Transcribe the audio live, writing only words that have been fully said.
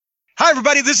Hi,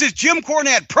 everybody. This is Jim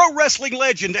Cornette, pro wrestling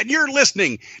legend, and you're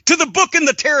listening to the Book in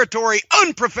the Territory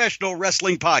Unprofessional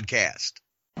Wrestling Podcast.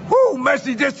 Woo,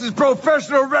 Messi, this is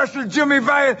professional wrestler Jimmy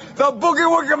Valiant, the Boogie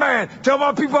Woogie Man. Tell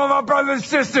my people and my brothers and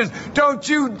sisters, don't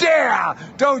you dare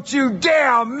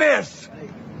miss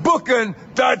Booking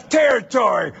the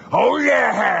Territory. Oh,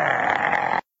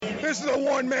 yeah. This is the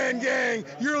one-man gang.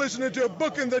 You're listening to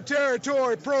Booking the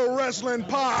Territory Pro Wrestling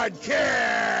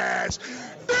Podcast.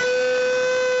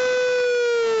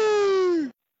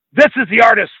 This is the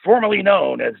artist formerly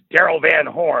known as Daryl Van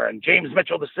Horn, James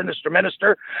Mitchell, the Sinister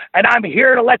Minister, and I'm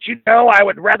here to let you know I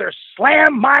would rather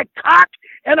slam my cock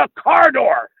in a car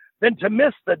door than to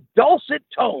miss the dulcet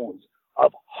tones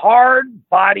of Hard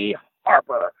Body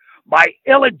Harper, my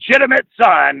illegitimate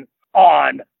son,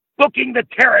 on Booking the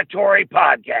Territory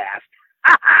podcast.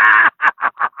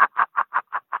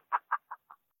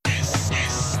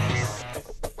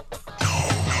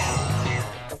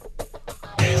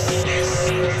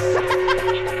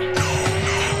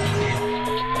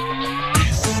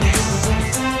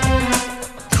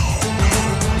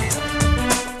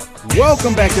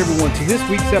 Welcome back, everyone, to this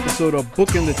week's episode of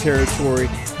Booking the Territory,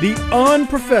 the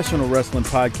unprofessional wrestling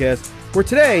podcast, where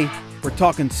today we're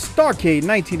talking Starrcade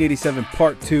 1987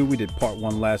 Part 2. We did Part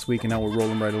 1 last week, and now we're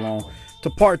rolling right along to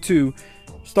Part 2.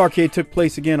 Starrcade took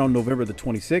place again on November the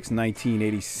 26th,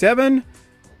 1987.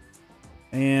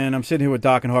 And I'm sitting here with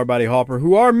Doc and Hardbody Harper,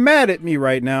 who are mad at me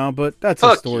right now, but that's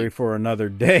a story for another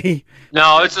day.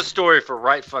 No, it's a story for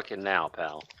right fucking now,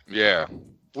 pal. Yeah.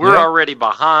 We're already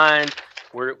behind.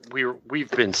 We've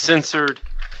been censored.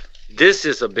 This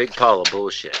is a big pile of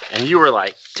bullshit. And you were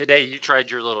like, today you try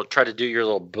to do your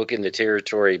little Book in the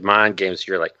Territory mind games.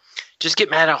 You're like, just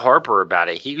get mad at Harper about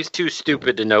it. He was too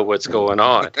stupid to know what's going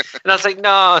on. And I was like,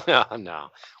 no.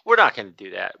 We're not going to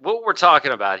do that. What we're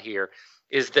talking about here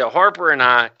is that Harper and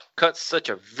I cut such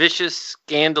a vicious,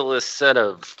 scandalous set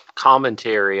of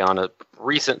commentary on a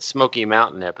recent Smoky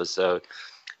Mountain episode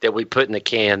that we put in the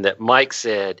can that Mike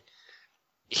said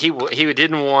he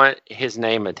didn't want his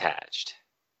name attached.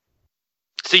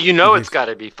 So it's got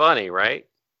to be funny, right?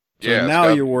 So now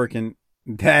you're working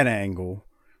that angle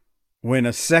when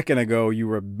a second ago you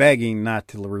were begging not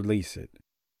to release it.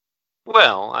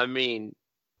 Well, I mean,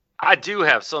 I do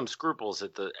have some scruples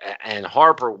and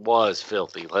Harper was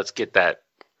filthy. Let's get that.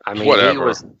 I mean,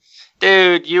 whatever.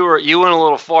 Dude, you went a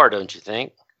little far, don't you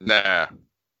think? Nah.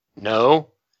 No?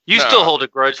 You still hold a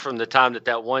grudge from the time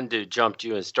that one dude jumped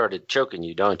you and started choking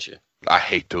you, don't you? I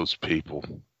hate those people.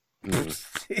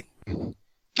 And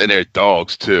they're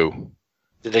dogs, too.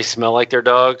 Do they smell like their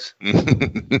dogs?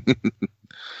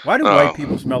 Why do white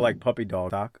people smell like puppy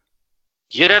dogs, Doc?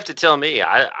 You'd have to tell me.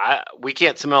 We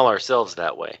can't smell ourselves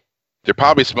that way. They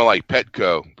probably smell like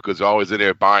Petco because they're always in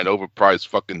there buying overpriced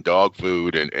fucking dog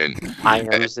food and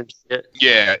irons and shit.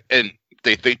 Yeah, and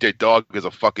they think their dog is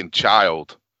a fucking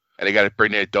child. And they got to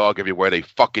bring their dog everywhere they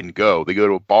fucking go. They go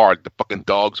to a bar, the fucking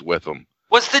dog's with them.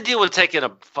 What's the deal with taking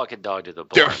a fucking dog to the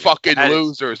bar? They're fucking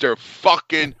losers. They're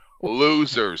fucking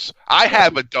losers. I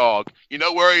have a dog. You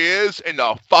know where he is? In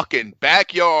the fucking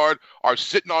backyard or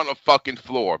sitting on the fucking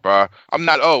floor, bro. I'm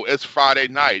not, it's Friday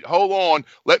night. Hold on.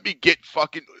 Let me get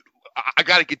fucking, I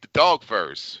got to get the dog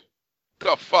first.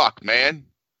 The fuck, man?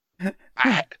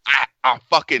 I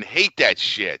fucking hate that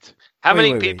shit. How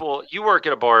many people, you work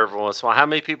at a bar every once in a while, how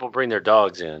many people bring their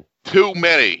dogs in? Too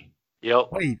many. Yep.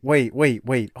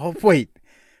 Wait. Oh, wait.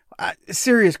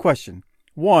 Serious question.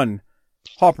 One,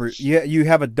 Harper, you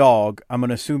have a dog. I'm going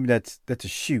to assume that's a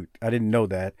shoot. I didn't know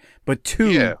that. But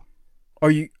two,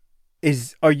 are you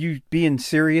being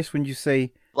serious when you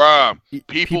say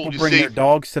people bring their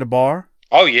dogs to the bar?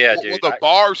 Oh, yeah, dude. Well, the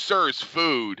bar serves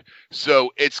food,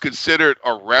 so it's considered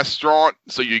a restaurant,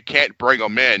 so you can't bring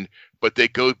them in. But they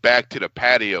go back to the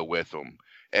patio with them.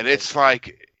 And it's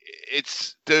like,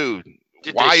 dude,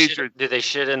 did they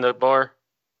shit in the bar?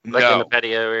 Like in the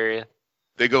patio area?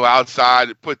 They go outside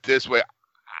and put this way.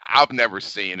 I've never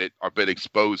seen it or been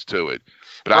exposed to it.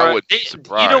 But I would be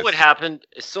surprised. You know what happened?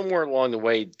 Somewhere along the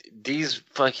way, these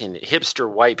fucking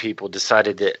hipster white people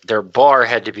decided that their bar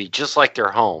had to be just like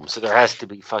their home. So there has to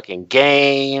be fucking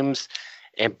games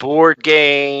and board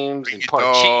games and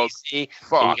parcheesi.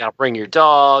 And you gotta bring your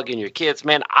dog and your kids.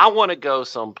 Man, I want to go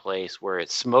someplace where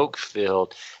it's smoke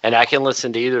filled and I can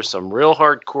listen to either some real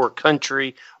hardcore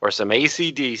country or some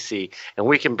AC/DC, and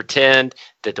we can pretend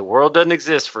that the world doesn't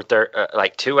exist for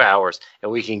like 2 hours, and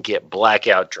we can get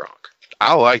blackout drunk.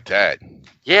 I like that.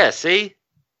 Yeah, see,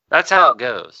 that's how it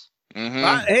goes.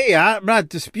 Mm-hmm. Hey, I'm not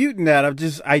disputing that.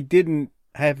 I didn't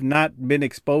have not been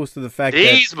exposed to the fact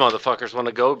These motherfuckers want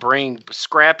to go bring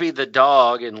Scrappy the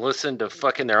dog and listen to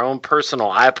fucking their own personal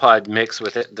iPod mix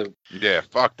with it. Yeah,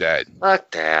 fuck that.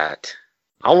 Fuck that.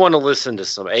 I want to listen to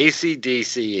some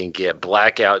AC/DC and get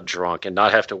blackout drunk and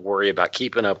not have to worry about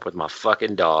keeping up with my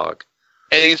fucking dog.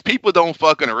 And these people don't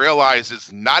fucking realize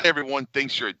is not everyone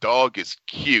thinks your dog is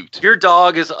cute. Your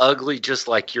dog is ugly just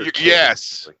like your kid.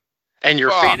 Yes. And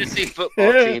your fantasy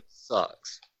football team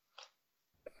sucks.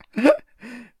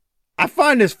 I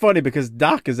find this funny because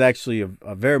Doc is actually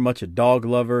a very much a dog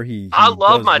lover. I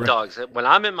love my dogs. When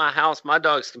I'm in my house, my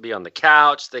dogs can be on the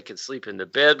couch. They can sleep in the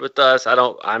bed with us.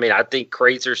 I think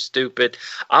crates are stupid.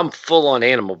 I'm full on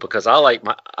animal because I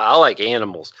like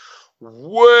animals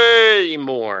way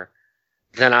more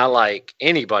than I like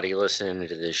anybody listening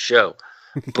to this show.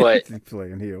 But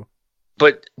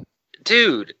But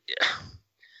dude,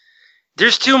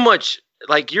 there's too much.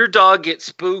 Like, your dog gets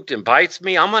spooked and bites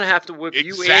me, I'm going to have to whip you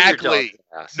and your dog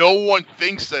ass. No one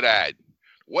thinks of that.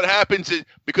 What happens is,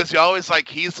 because you're always like,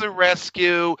 he's a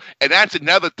rescue, and that's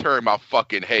another term I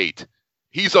fucking hate.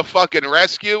 He's a fucking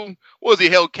rescue? Was he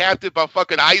held captive by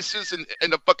fucking ISIS and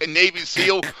the fucking Navy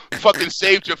SEAL fucking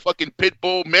saved your fucking pit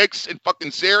bull mix in fucking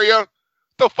Syria?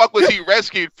 The fuck was he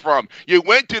rescued from? You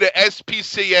went to the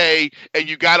SPCA and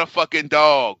you got a fucking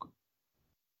dog.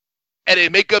 And they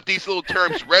make up these little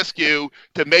terms, rescue,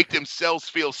 to make themselves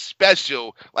feel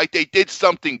special, like they did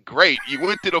something great. You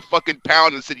went to the fucking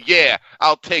pound and said, yeah,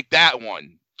 I'll take that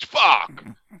one. Fuck.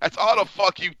 That's all the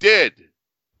fuck you did.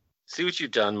 See what you've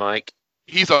done, Mike.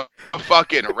 He's a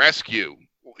fucking rescue.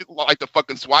 Like the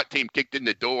fucking SWAT team kicked in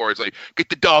the door. It's like, get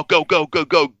the dog, go, go, go,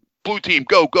 go. Blue team,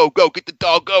 go, go, go. Get the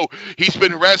dog, go. He's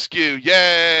been rescued.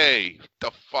 Yay. The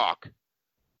fuck.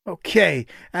 Okay.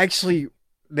 Actually,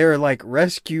 they're like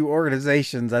rescue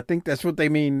organizations. I think that's what they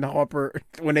mean, Harper,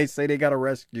 when they say they got to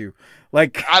rescue.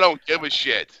 Like, I don't give a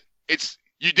shit.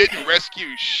 You didn't rescue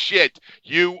shit.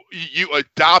 You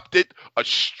adopted a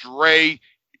stray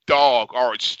dog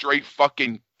or a stray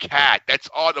fucking cat. That's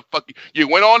all the fucking. You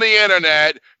went on the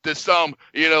internet to some,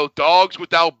 Dogs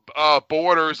Without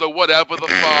Borders or whatever the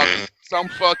fuck, some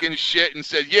fucking shit, and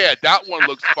said, yeah, that one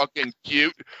looks fucking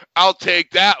cute. I'll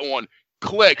take that one.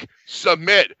 Click,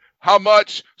 submit. How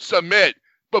much? Submit.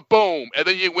 But boom. And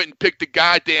then you went and picked the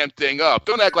goddamn thing up.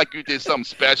 Don't act like you did something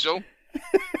special.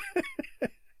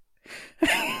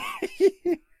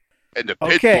 And the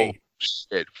pit bull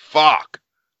shit. Fuck.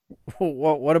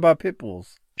 What about pit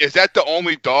bulls? Is that the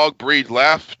only dog breed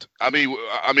left? I mean,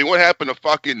 what happened to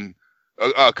fucking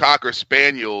Cocker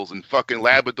Spaniels and fucking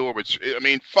Labrador?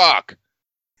 Fuck.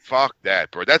 Fuck that,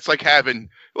 bro. That's like having.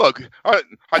 Look, I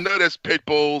know there's pit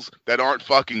bulls that aren't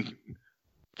fucking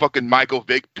Michael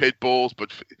Vick pit bulls,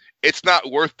 but it's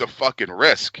not worth the fucking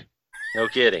risk. No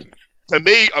kidding. To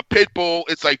me, a pit bull,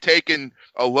 it's like taking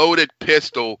a loaded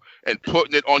pistol and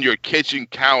putting it on your kitchen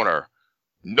counter.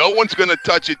 No one's going to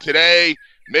touch it today,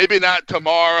 maybe not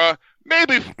tomorrow,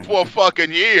 maybe for a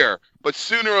fucking year, but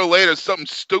sooner or later something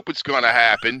stupid's going to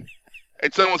happen,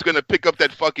 and someone's going to pick up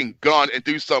that fucking gun and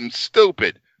do something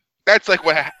stupid. That's like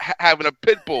what having a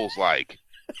pit bull's like.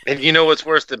 And you know what's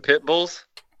worse than pit bulls?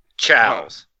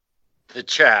 Chows. The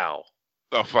chow.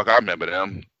 Oh, fuck, I remember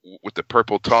them. With the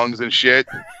purple tongues and shit.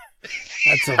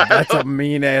 That's a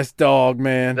mean ass dog,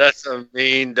 man. That's a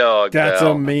mean dog. That's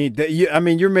a mean.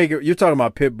 You're talking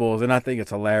about pit bulls, and I think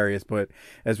it's hilarious. But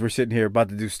as we're sitting here about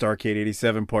to do Starrcade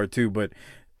 87 Part 2, but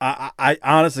I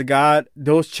honest to God,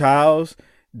 those chows,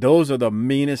 those are the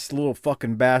meanest little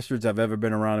fucking bastards I've ever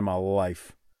been around in my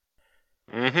life.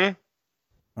 Mm-hmm.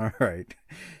 All right.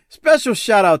 Special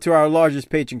shout out to our largest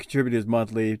patron contributors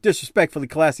monthly, Disrespectfully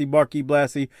Classy, Marky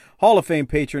Blassie, Hall of Fame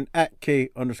patron at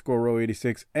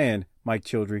K_row86, and Mike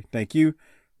Childry. Thank you.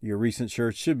 Your recent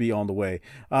shirts should be on the way.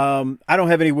 I don't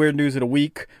have any weird news of the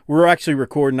week. We're actually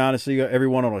recording, honestly,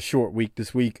 everyone on a short week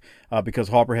this week because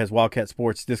Harper has Wildcat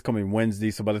Sports this coming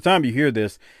Wednesday. So by the time you hear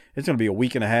this, it's going to be a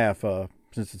week and a half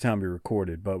since the time we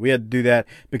recorded. But we had to do that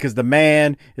because the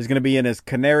man is going to be in his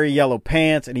canary yellow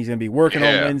pants, and he's going to be working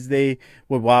on Wednesday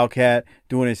with Wildcat,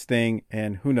 doing his thing.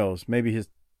 And who knows, maybe his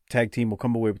tag team will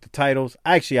come away with the titles.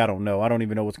 Actually, I don't know. I don't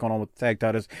even know what's going on with the tag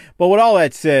titles. But with all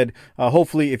that said,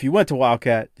 hopefully if you went to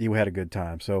Wildcat, you had a good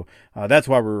time. So that's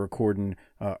why we're recording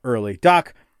early.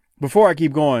 Doc, before I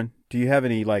keep going, do you have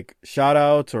any like shout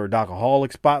outs or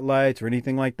Docaholic spotlights or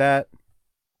anything like that?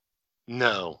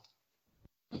 No.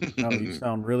 No, you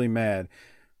sound really mad.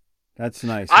 That's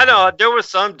nice. I know. There was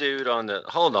some dude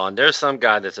there's some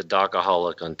guy that's a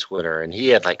Docaholic on Twitter, and he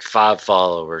had like 5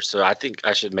 followers. So I think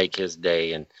I should make his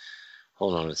day. And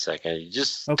hold on a second. You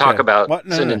just talk about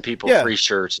sending people free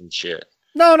shirts and shit.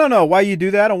 No. While you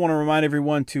do that, I want to remind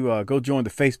everyone to go join the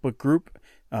Facebook group.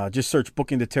 Just search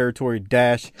Booking the Territory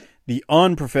dash the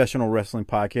Unprofessional Wrestling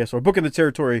Podcast, or Booking the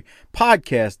Territory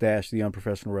Podcast dash the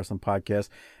Unprofessional Wrestling Podcast.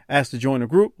 Ask to join the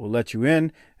group. We'll let you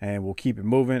in, and we'll keep it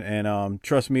moving. And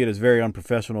trust me, it is very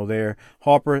unprofessional there.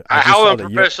 Harper, how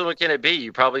unprofessional can it be?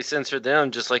 You probably censor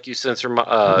them just like you censor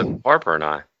Harper and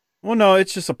I. Well, no,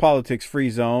 it's just a politics-free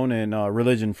zone and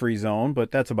religion-free zone,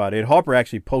 but that's about it. Harper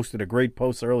actually posted a great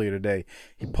post earlier today.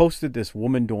 He posted this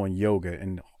woman doing yoga,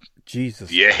 and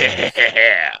Jesus yeah.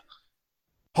 Christ.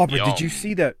 Harper, Yum. did you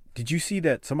see that? Did you see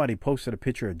that somebody posted a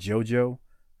picture of JoJo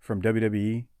from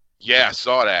WWE? Yeah, I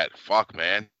saw that. Fuck,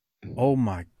 man. Oh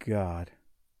my God.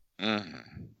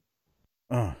 It's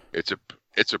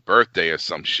a birthday or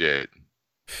some shit.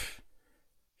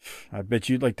 I bet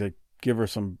you'd like to give her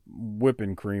some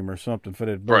whipping cream or something for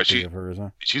that birthday of hers,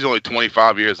 huh? She's only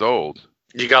 25 years old.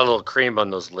 You got a little cream on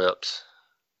those lips.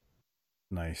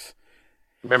 Nice.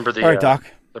 Remember the All right, Doc.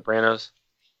 Sopranos?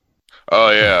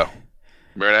 Oh, yeah.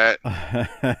 Remember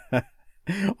that?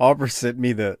 Harper sent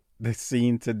me the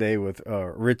scene today with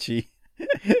Richie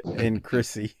and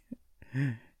Chrissy.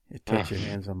 Touch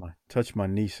my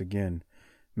niece again.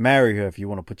 Marry her if you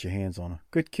want to put your hands on her.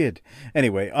 Good kid.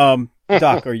 Anyway,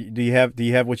 Doc, do you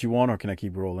have what you want, or can I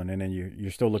keep rolling? And then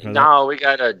you're still looking at No, we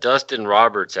got Dustin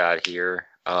Roberts out here.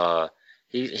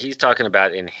 He's talking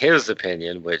about, in his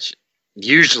opinion, which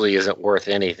usually isn't worth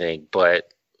anything,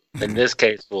 but in this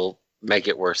case will make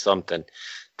it worth something,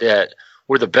 that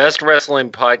we're the best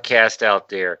wrestling podcast out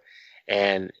there.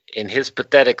 And in his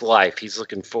pathetic life, he's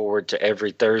looking forward to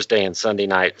every Thursday and Sunday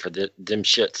night for them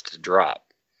shits to drop.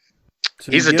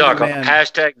 So he's a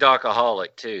hashtag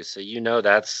docaholic too, so you know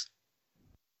that's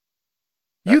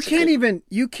you can't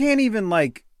even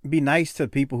like be nice to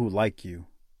people who like you.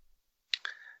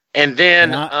 And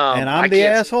then I'm the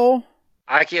asshole.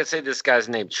 I can't say this guy's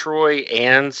name. Troy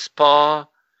Anspaugh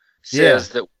says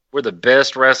that we're the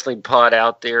best wrestling pod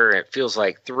out there, and it feels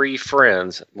like three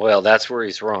friends. Well, that's where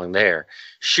he's wrong there.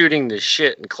 Shooting the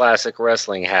shit in classic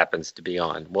wrestling happens to be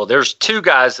on. Well, there's two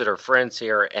guys that are friends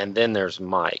here, and then there's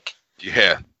Mike.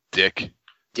 Yeah, Dick.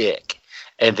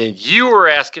 And then you were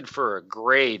asking for a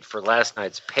grade for last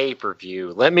night's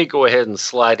pay-per-view. Let me go ahead and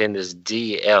slide in this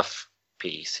DF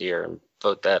piece here and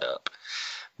vote that up.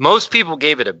 Most people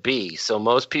gave it a B, so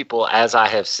most people, as I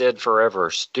have said forever, are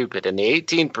stupid. And the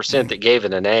 18% that gave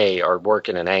it an A are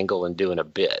working an angle and doing a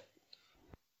bit.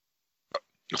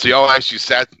 So y'all actually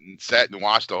sat and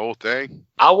watched the whole thing?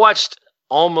 I watched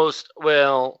a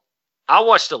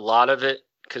lot of it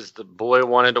because the boy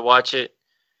wanted to watch it.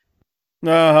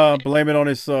 Blame it on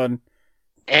his son.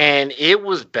 And it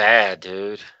was bad,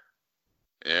 dude.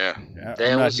 Yeah.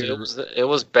 It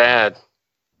was bad.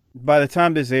 By the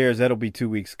time this airs, that'll be 2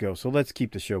 weeks ago. So let's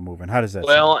keep the show moving. How does that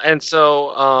sound? And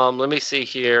so let me see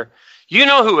here. You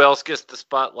know who else gets the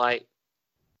spotlight?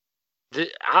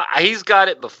 He's got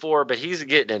it before, but he's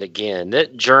getting it again.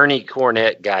 That Journey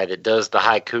Cornette guy that does the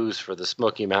haikus for the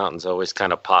Smoky Mountains always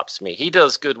kind of pops me. He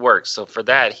does good work. So for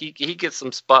that, he gets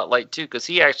some spotlight too, because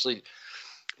he actually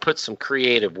puts some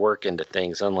creative work into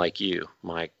things, unlike you,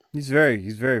 Mike. He's very,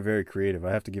 very creative.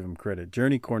 I have to give him credit.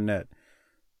 Journey Cornette.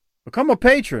 Become a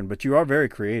patron, but you are very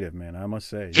creative, man. I must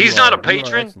say. He's not a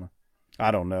patron? I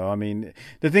don't know. I mean,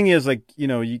 the thing is, like, I'm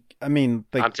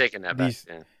taking that back.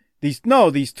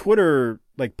 These Twitter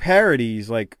like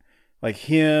parodies, like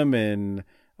him and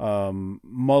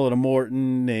Mullet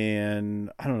Morton, and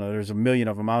I don't know. There's a million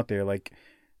of them out there. Like,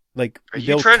 are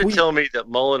you trying to tell me that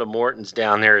Mullet Morton's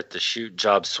down there at the shoot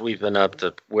job sweeping up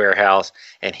the warehouse,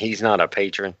 and he's not a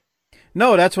patron?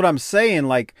 No, that's what I'm saying.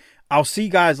 Like, I'll see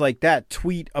guys like that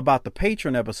tweet about the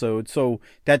patron episode, so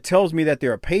that tells me that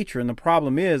they're a patron. The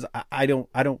problem is I don't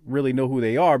really know who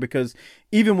they are, because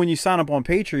even when you sign up on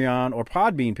Patreon or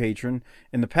Podbean patron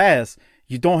in the past,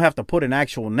 you don't have to put an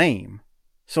actual name,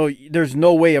 so there's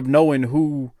no way of knowing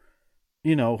who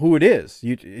it is.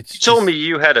 You told me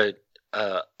you had a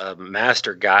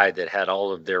master guide that had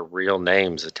all of their real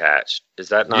names attached. Is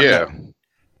that not true?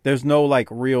 There's no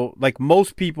real,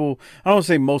 most people, I don't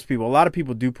say most people, a lot of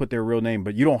people do put their real name,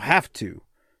 but you don't have to.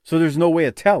 So there's no way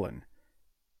of telling.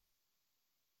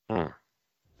 That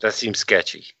seems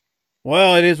sketchy.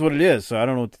 Well, it is what it is, so I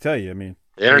don't know what to tell you. I mean,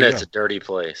 the internet's a dirty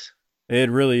place. It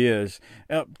really is.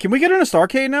 Can we get into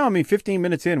Starrcade now? I mean, 15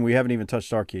 minutes in, we haven't even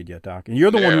touched Starrcade yet, Doc. And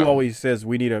you're the one who always says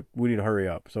we need to hurry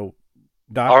up. So,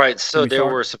 Doc. All right, so there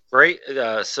were some great,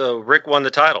 so Rick won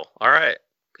the title. All right.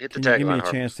 Hit the tagline. Give me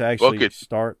a chance to actually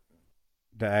start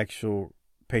the actual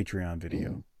Patreon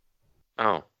video.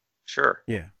 Oh, sure.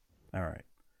 Yeah. All right.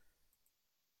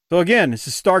 So again, this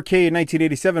is Starrcade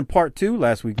 1987 Part 2.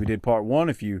 Last week we did Part 1.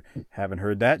 If you haven't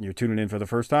heard that and you're tuning in for the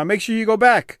first time, make sure you go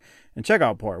back and check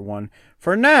out Part 1.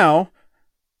 For now,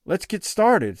 let's get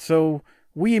started. So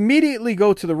we immediately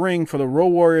go to the ring for the Road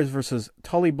Warriors versus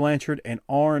Tully Blanchard and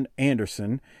Arn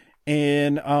Anderson.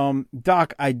 And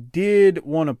Doc, I did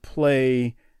want to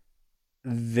play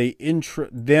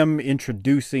them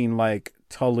introducing like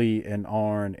Tully and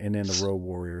Arn and then the Road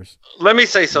Warriors. Let me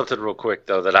say something real quick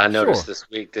though that I noticed this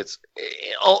week that's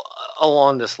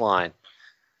along this line.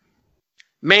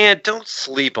 Man, don't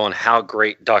sleep on how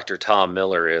great Dr. Tom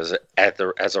Miller is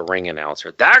as a ring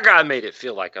announcer. That guy made it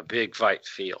feel like a big fight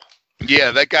feel.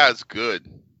 Yeah, that guy's good.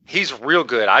 He's real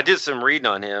good. I did some reading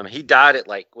on him. He died at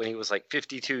when he was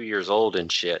 52 years old and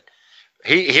shit.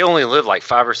 He only lived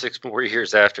 5 or 6 more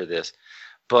years after this.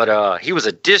 But he was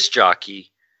a disc jockey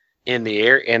in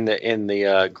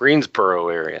the Greensboro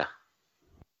area.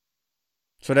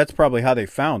 So that's probably how they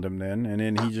found him then, and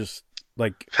then he just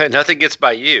nothing gets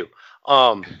by you.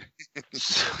 You're an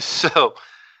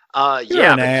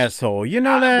asshole. You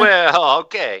know that? Well,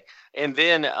 okay. And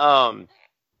then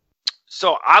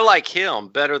so I like him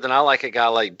better than I like a guy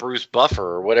like Bruce Buffer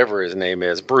or whatever his name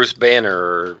is, Bruce Banner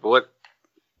or what.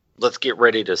 Let's get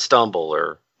ready to stumble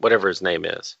or whatever his name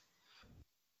is.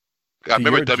 I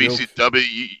remember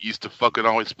WCW used to fucking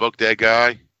always book that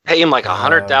guy. Pay him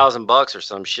 $100,000 or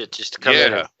some shit just to come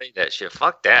in and say that shit.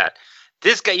 Fuck that.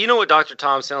 This guy, you know what Dr.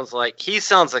 Tom sounds like? He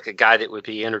sounds like a guy that would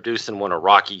be introducing one of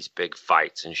Rocky's big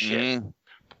fights and shit.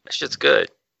 That shit's good.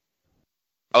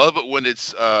 I love it when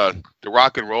it's the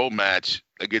rock and roll match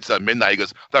against Midnight. He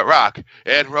goes, "The Rock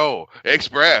and Roll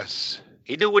Express."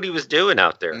 He knew what he was doing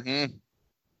out there. Mm-hmm.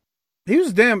 He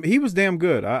was damn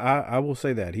good. I will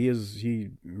say that. He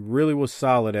really was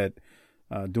solid at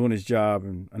doing his job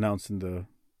and announcing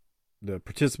the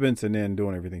participants and then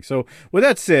doing everything. So with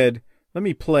that said, let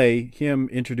me play him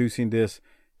introducing this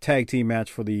tag team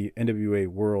match for the NWA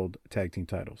World Tag Team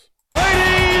titles.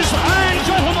 Ladies and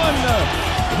gentlemen,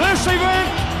 this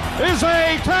event is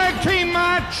a tag team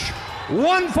match,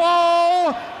 one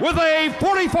fall with a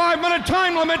 45-minute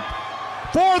time limit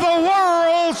for the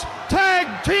World's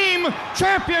Tag Team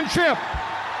Championship.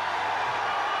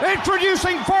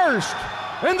 Introducing first,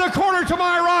 in the corner to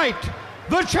my right,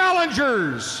 the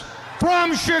challengers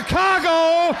from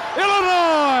Chicago,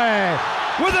 Illinois,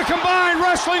 with a combined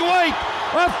wrestling weight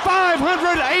of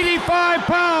 585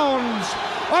 pounds,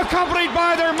 accompanied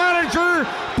by their manager,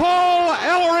 Paul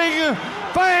Ellering,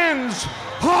 fans,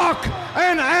 Hawk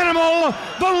and Animal,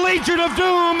 the Legion of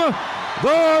Doom,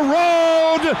 the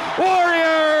Road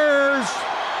Warriors.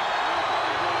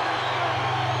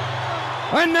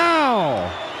 And now,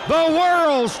 the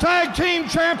World's Tag Team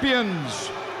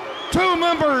Champions, 2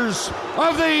 members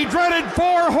of the dreaded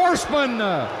 4 Horsemen.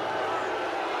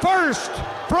 First,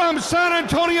 from San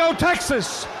Antonio,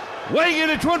 Texas, weighing in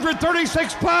at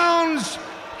 236 pounds,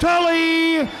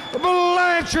 Tully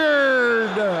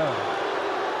Blanchard.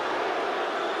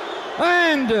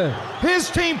 And his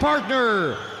team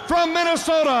partner, from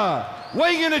Minnesota,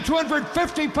 weighing in at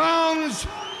 250 pounds,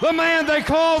 the man they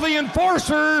call the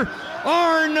Enforcer,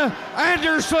 Arn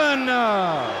Anderson.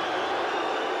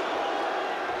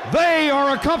 They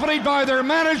are accompanied by their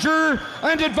manager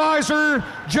and advisor,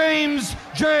 James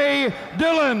J.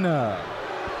 Dillon. I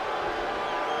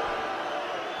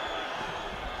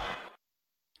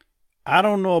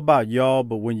don't know about y'all,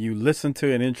 but when you listen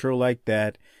to an intro like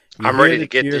that, I'm ready to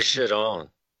get this shit on.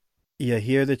 You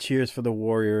hear the cheers for the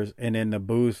Warriors and then the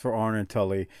boos for Arn and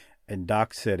Tully, and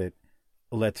Doc said it.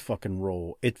 Let's fucking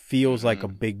roll. It feels like a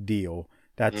big deal.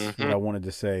 That's what I wanted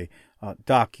to say.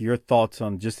 Doc, your thoughts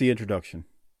on just the introduction?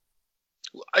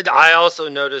 I also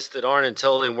noticed that Arn and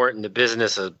Tully weren't in the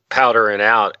business of powdering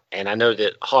out, and I know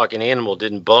that Hawk and Animal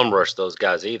didn't bum rush those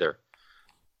guys either.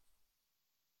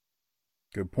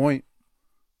 Good point.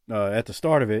 At the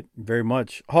start of it, very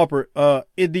much. Harper,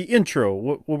 in the intro,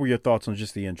 what were your thoughts on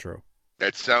just the intro?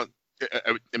 It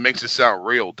makes it sound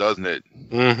real, doesn't it?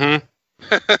 Mm-hmm.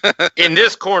 In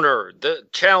this corner, the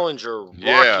challenger,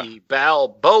 Rocky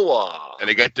Balboa. And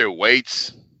they got their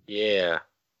weights. Yeah.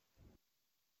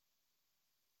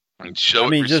 And show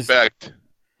respect.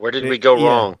 Where did we go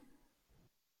wrong?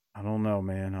 I don't know,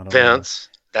 man. Vince.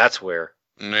 That's where.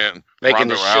 Man. Making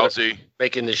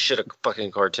this shit a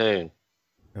fucking cartoon.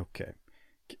 Okay.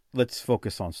 Let's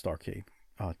focus on Starrcade,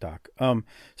 Doc.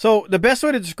 So the best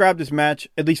way to describe this match,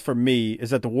 at least for me,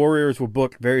 is that the Warriors were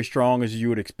booked very strong, as you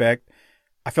would expect.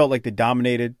 I felt like they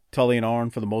dominated Tully and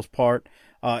Arn for the most part.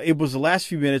 It was the last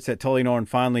few minutes that Tully and Arn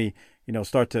finally,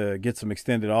 start to get some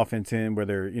extended offense in where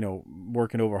they're,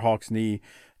 working over Hawk's knee.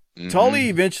 Mm-hmm. Tully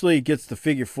eventually gets the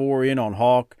figure 4 in on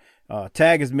Hawk.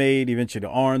 Tag is made eventually to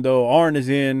Arn, though. Arn is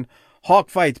in. Hawk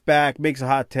fights back, makes a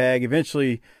hot tag.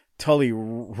 Eventually, Tully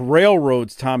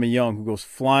railroads Tommy Young, who goes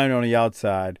flying on the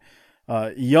outside.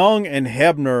 Young and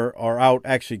Hebner are out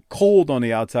actually cold on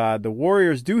the outside. The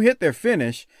Warriors do hit their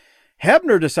finish.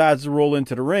 Hebner decides to roll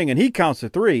into the ring, and he counts to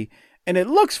 3. And it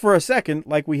looks for a second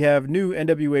like we have new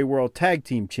NWA World Tag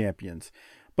Team Champions.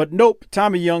 But nope,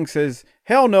 Tommy Young says,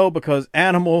 hell no, because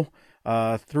Animal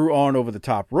threw Arn over the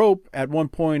top rope at one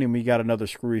point, and we got another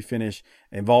screwy finish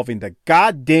involving the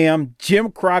goddamn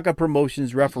Jim Crockett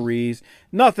Promotions referees.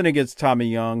 Nothing against Tommy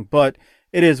Young, but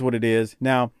it is what it is.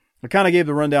 Now, I kind of gave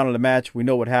the rundown of the match. We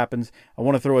know what happens. I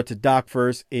want to throw it to Doc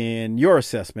first in your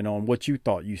assessment on what you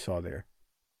thought you saw there.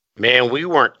 Man, we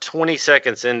weren't 20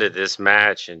 seconds into this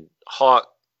match, and Hawk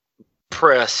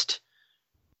pressed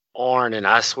Arn, and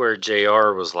I swear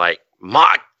JR was like,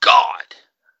 my God.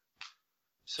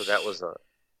 So that was a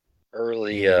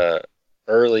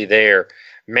early there.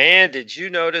 Man, did you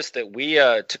notice that we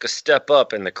took a step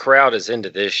up and the crowd is into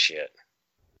this shit?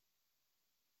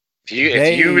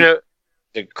 If you know,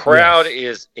 the crowd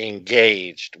is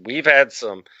engaged. We've had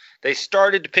they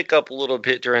started to pick up a little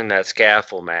bit during that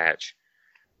scaffold match.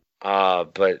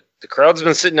 But the crowd's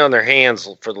been sitting on their hands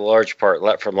for the large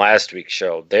part from last week's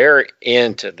show. They're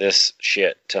into this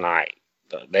shit tonight.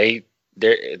 They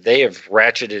have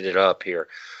ratcheted it up here.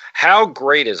 How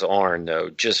great is Arn, though?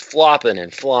 Just flopping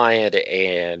and flying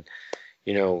and,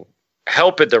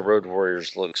 helping the Road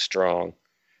Warriors look strong.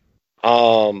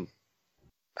 I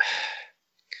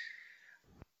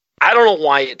don't know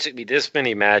why it took me this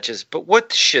many matches, but what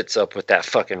the shit's up with that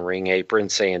fucking ring apron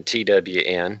saying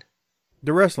TWN?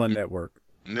 The Wrestling Network.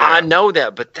 Yeah. I know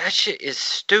that, but that shit is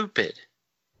stupid.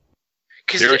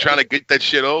 They were trying to get that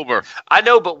shit over. I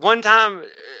know, but one time,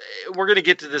 we're going to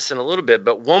get to this in a little bit,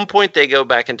 but one point they go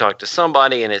back and talk to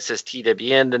somebody and it says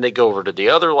TWN, then they go over to the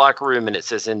other locker room and it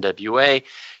says NWA.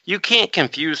 You can't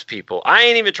confuse people. I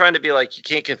ain't even trying to be like, you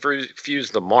can't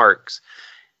confuse the marks.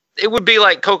 It would be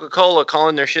like Coca-Cola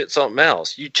calling their shit something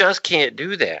else. You just can't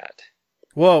do that.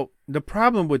 Well, the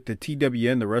problem with the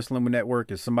TWN, the Wrestling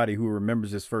Network, is somebody who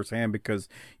remembers this firsthand because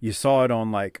you saw it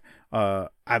on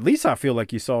at least I feel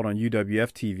like you saw it on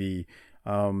UWF TV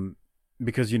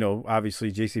because,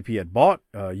 obviously JCP had bought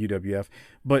UWF,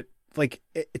 but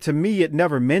to me, it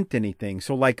never meant anything.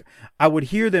 So I would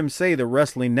hear them say the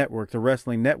Wrestling Network,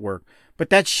 but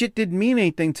that shit didn't mean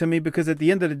anything to me because at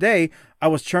the end of the day, I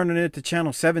was churning it to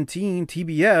channel 17,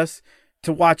 TBS,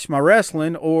 to watch my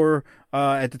wrestling, or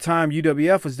at the time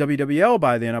UWF was WWL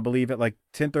by then, I believe, at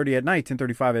 10:30 at night,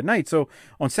 10:35 at night. So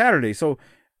on Saturday. So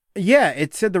yeah,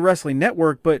 it said the Wrestling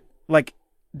Network, but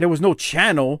there was no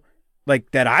channel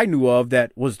that I knew of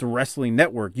that was the Wrestling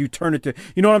Network. You turn it to,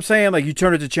 you know what I'm saying? You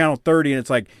turn it to channel 30 and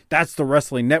it's that's the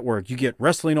Wrestling Network. You get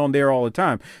wrestling on there all the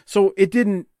time. So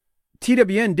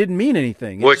TWN didn't mean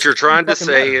anything. What you're trying to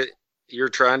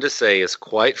say is,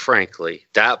 quite frankly,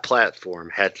 that platform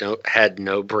had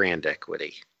no brand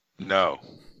equity. No.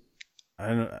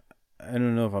 I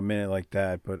don't know if I meant it like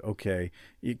that, but okay.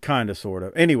 Kind of, sort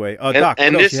of. Anyway, Doc,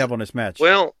 what else you have on this match?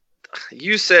 Well,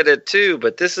 you said it too,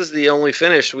 but this is the only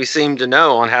finish we seem to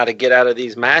know on how to get out of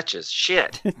these matches.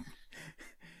 Shit.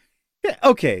 Yeah,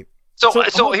 okay.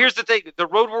 So here's the thing. The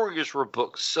Road Warriors were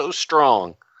booked so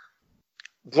strong.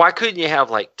 Why couldn't you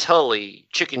have Tully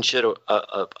chicken shit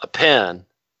a pen,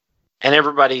 and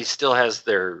everybody still has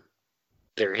their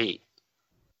heat?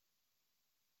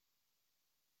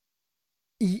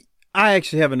 I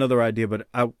actually have another idea, but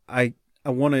I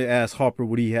want to ask Harper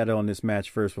what he had on this match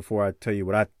first before I tell you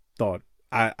what I thought.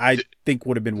 I think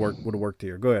would have worked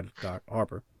here. Go ahead, Doc.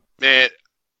 Harper. Man,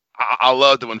 I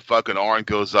loved it when fucking Arn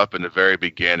goes up in the very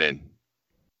beginning,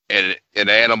 and an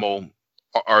Animal,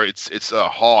 or it's a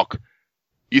Hawk.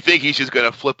 You think he's just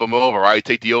gonna flip him over, right?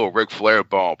 Take the old Ric Flair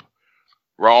bump.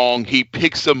 Wrong. He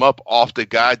picks him up off the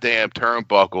goddamn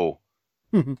turnbuckle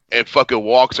and fucking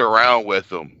walks around with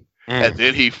him, and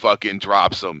then he fucking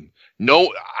drops him.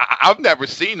 No, I've never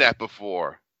seen that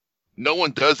before. No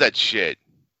one does that shit.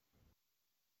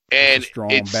 And strong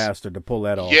bastard to pull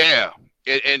that off. Yeah,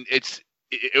 and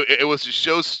it was to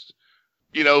show,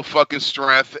 fucking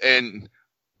strength. And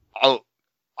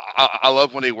I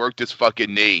love when they worked this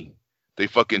fucking knee. They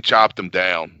fucking chopped him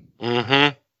down.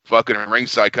 Mm-hmm. Fucking ring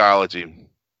psychology.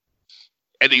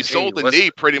 And he sold the knee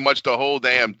pretty much the whole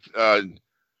damn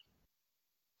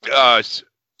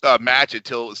match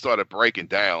until it started breaking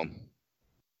down.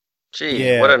 Gee,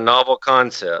 yeah. What a novel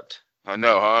concept. I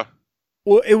know, huh?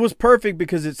 Well, it was perfect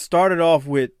because it started off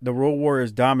with the Road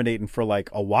Warriors dominating for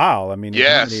a while. I mean,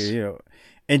 yes.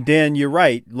 And then you're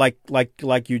right,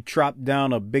 like you chopped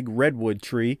down a big redwood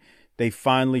tree, they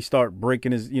finally start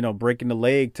breaking breaking the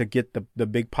leg to get the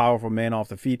big powerful man off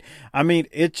the feet. I mean,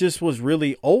 it just was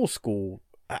really old school.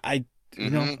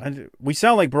 We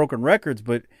sound like broken records,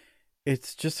 but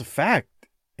it's just a fact,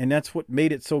 and that's what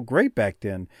made it so great back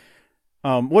then.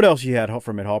 What else you had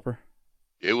from it, Hopper?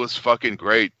 It was fucking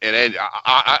great. And then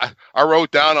I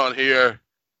wrote down on here,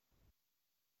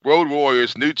 Road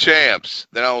Warriors, new champs.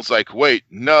 Then I was like, wait,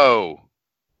 no.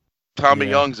 Tommy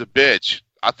Young's a bitch.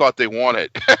 I thought they won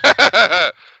it.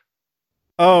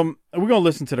 We're going to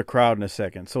listen to the crowd in a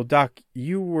second. So, Doc,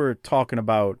 you were talking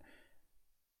about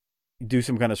do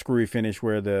some kind of screwy finish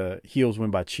where the heels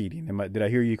win by cheating. Did I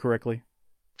hear you correctly?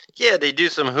 Yeah, they do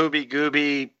some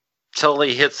hoobie-gooby.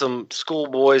 Tully hits them,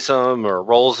 schoolboys them, or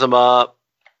rolls them up.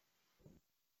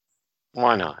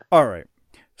 Why not? All right.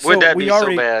 Would that be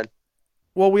so bad?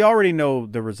 Well, we already know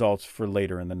the results for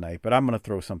later in the night, but I'm going to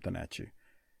throw something at you.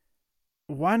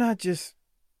 Why not just...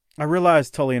 I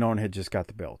realized Tully and Orton had just got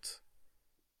the belts.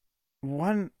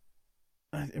 Am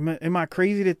I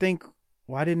crazy to think,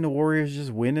 why didn't the Warriors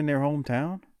just win in their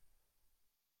hometown?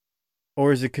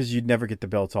 Or is it because you'd never get the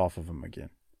belts off of them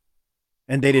again?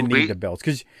 And they didn't need the belts.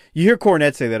 Because you hear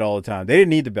Cornette say that all the time. They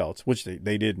didn't need the belts, which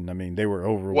they didn't. I mean, they were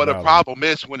over. Well, the problem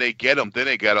is when they get them, then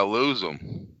they got to lose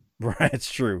them. Right, that's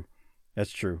true.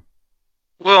 That's true.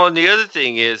 Well, and the other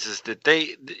thing is that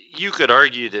you could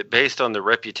argue that based on the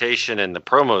reputation and the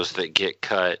promos that get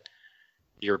cut,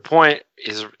 your point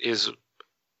is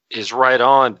right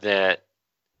on that.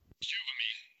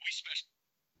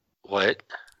 What?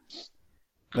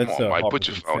 Come on, Mike, put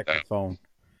your phone down.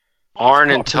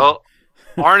 Arn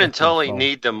and Tully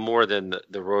need them more than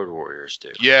the Road Warriors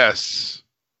do. Yes.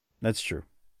 That's true.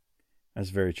 That's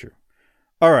very true.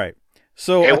 All right.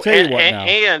 So I'll tell you what now.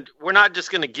 And we're not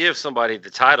just going to give somebody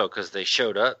the title because they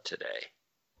showed up today.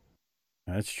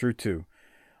 That's true too.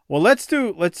 Well, let's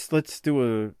do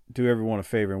everyone a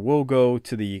favor, and we'll go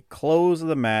to the close of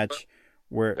the match.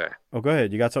 Go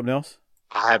ahead. You got something else?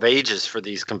 I have ages for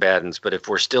these combatants, but if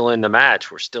we're still in the match,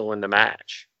 we're still in the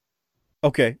match.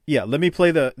 Okay, yeah. Let me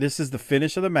play this is the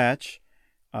finish of the match.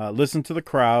 Listen to the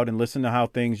crowd and listen to how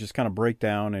things just kind of break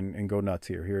down and go nuts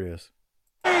here. Here it is.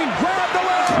 Grab the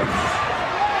leg.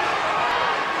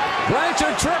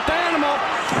 Blanchard tripped Animal.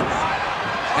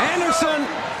 Anderson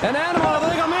and Animal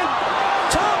ligament.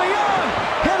 Tommy Young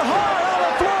hit hard on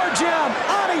the floor, Jim.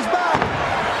 On his back.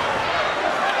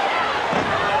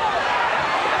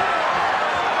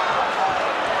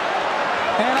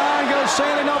 And on goes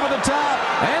sailing over the top.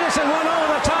 Anderson went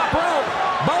over the top rope.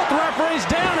 Both referees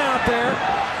down out there.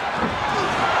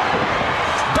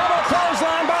 Double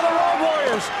clothesline by the Road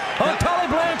Warriors on Tully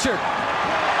Blanchard.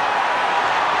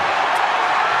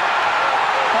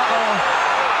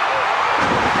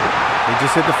 They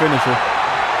just hit the finisher.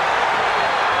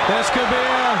 This could be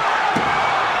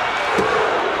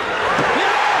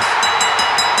Yes!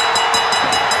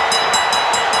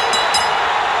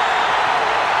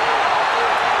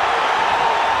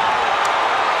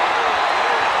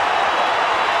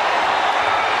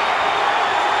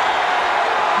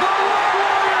 The Road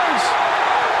Warriors!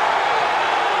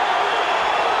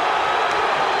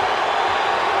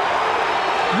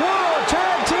 World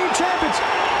Tag Team Champions!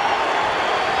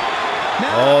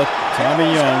 Now,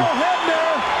 Tommy Young.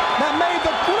 That made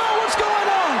the... what's going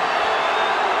on?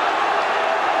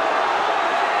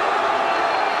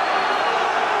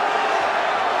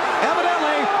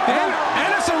 Evidently,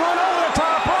 Anderson run over the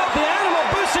top rope. The Animal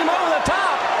boosts him over the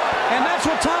top. And that's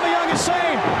what Tommy Young is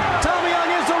saying. Tommy Young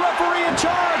is the referee in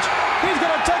charge. He's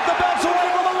going to take the belts away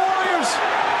from the Warriors.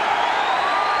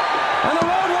 And the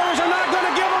Road Warriors are not going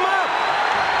to give them up.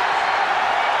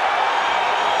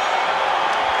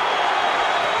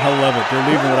 I love it. They're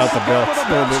leaving without the belts.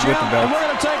 With the belts. We're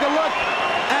going to take a look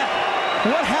at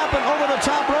what happened over the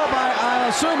top rope. I'm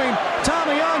assuming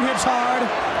Tommy Young hits hard.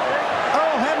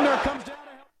 Earl Hebner comes down.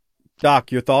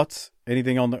 Doc, your thoughts?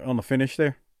 Anything on the finish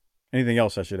there? Anything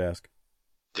else I should ask?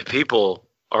 The people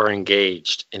are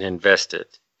engaged and invested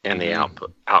in the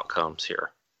outcomes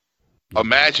here.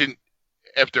 Imagine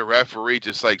if the referee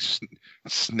just like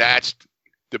snatched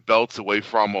the belts away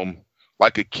from him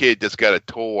like a kid that's got a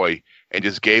toy and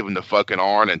just gave him the fucking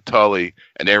Arn and Tully,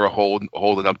 and they were holding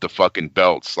up the fucking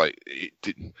belts. Like,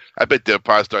 I bet they'll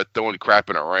probably start throwing crap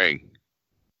in a ring.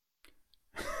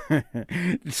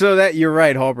 So that you're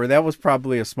right, Harper. That was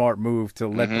probably a smart move to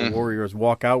let the Warriors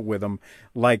walk out with them,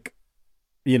 like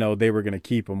they were going to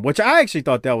keep them. Which I actually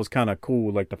thought that was kind of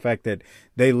cool, like the fact that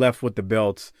they left with the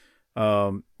belts.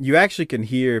 You actually can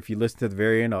hear, if you listen to the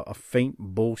very end, a faint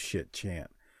bullshit chant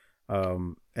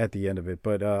at the end of it.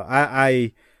 But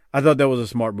I thought that was a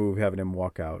smart move, having him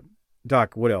walk out.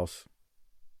 Doc, what else?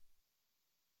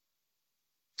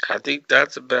 I think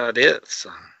that's about it,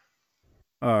 son.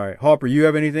 All right, Harper, you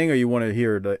have anything, or you want to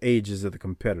hear the ages of the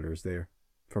competitors there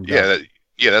from Doc?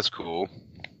 Yeah, that's cool.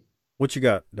 What you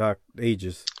got, Doc?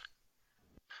 Ages.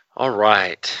 All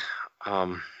right.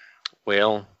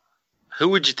 Well, who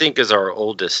would you think is our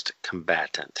oldest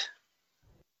combatant?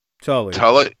 Tully.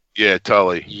 Tully? Yeah,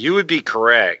 Tully. You would be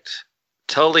correct.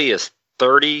 Tully is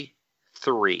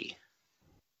 33.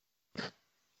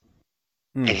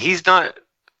 And he's not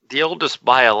the oldest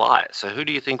by a lot. So who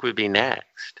do you think would be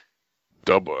next?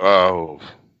 Animal.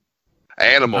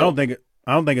 I don't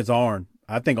think it's Arn.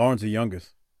 I think Arn's the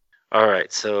youngest. All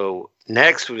right. So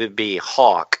next would be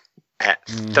Hawk at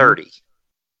 30.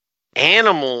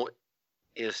 Animal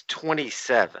is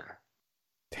 27.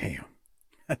 Damn.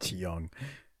 That's young.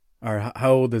 All right.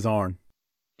 How old is Arn?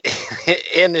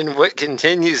 And in what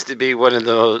continues to be one of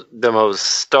the most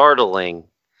startling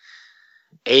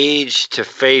age to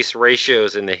face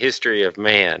ratios in the history of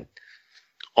man,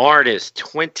 Arn is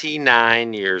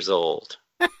 29 years old.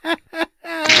 How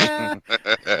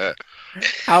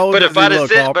old But does if I'd he have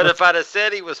look, said, Harper? but if I'd have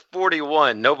said he was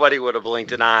 41, nobody would have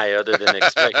blinked an eye other than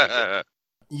expecting it.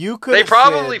 You could. They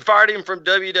probably fired him from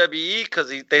WWE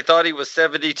because they thought he was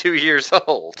 72 years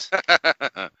old.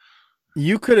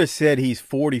 You could have said he's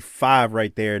 45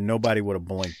 right there, and nobody would have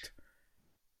blinked.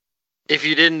 If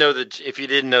you didn't know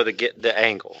the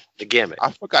angle, the gimmick.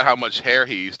 I forgot how much hair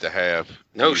he used to have.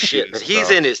 No shit, but he's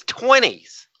in his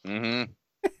 20s. Mm-hmm.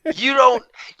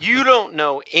 You don't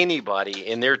know anybody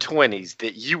in their 20s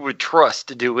that you would trust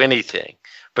to do anything,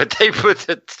 but they put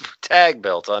the tag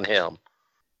belt on him.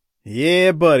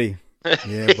 Yeah, buddy.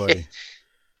 Yeah, buddy.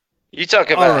 You talk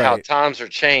about how times are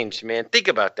changed, man. Think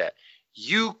about that.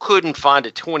 You couldn't find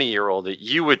a 20-year-old that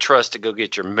you would trust to go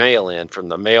get your mail in from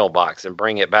the mailbox and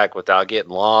bring it back without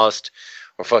getting lost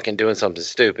or fucking doing something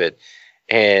stupid.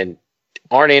 And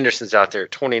Arn Anderson's out there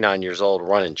at 29 years old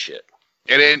running shit.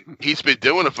 And then he's been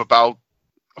doing it for about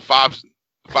five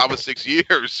or 6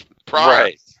 years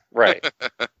prior. Right.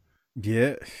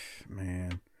 Yeah,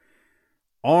 man.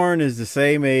 Arn is the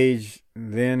same age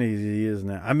then he is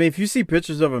now. I mean, if you see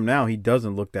pictures of him now, he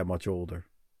doesn't look that much older.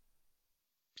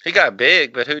 He got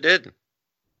big, but who didn't?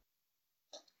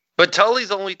 But Tully's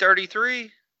only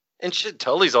 33. And shit,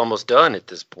 Tully's almost done at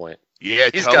this point. Yeah,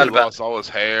 He's Tully got about lost all his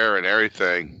hair and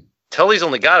everything. Tully's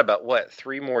only got about,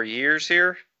 3 more years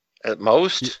here at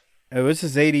most? This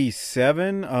is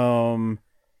 87.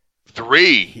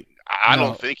 3. I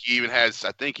don't think he even has.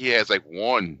 I think he has like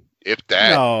 1, if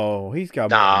that. No, he's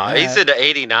got. Nah, he's at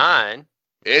 89.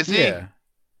 Is he? Yeah.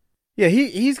 Yeah,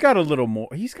 he's got a little more.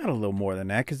 He's got a little more than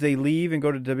that because they leave and go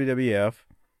to WWF,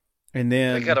 and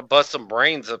then They got to bust some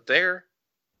brains up there.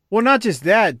 Well, not just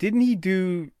that. Didn't he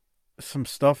do some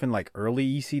stuff in like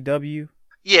early ECW?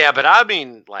 Yeah, but I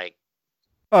mean, like,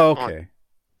 Oh, okay.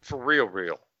 for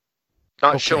real.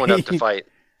 Not showing up to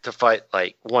fight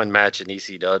like one match in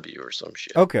ECW or some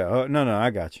shit. Okay. No,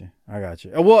 I got you.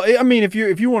 Well, I mean, if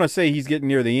you want to say he's getting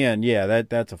near the end, yeah,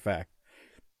 that's a fact.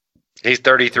 He's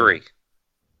 33.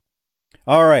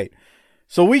 All right.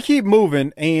 So we keep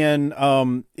moving, and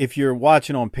if you're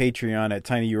watching on Patreon at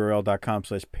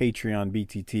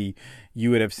tinyurl.com/PatreonBTT,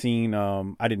 you would have seen,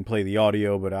 I didn't play the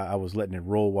audio, but I was letting it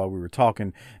roll while we were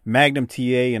talking, Magnum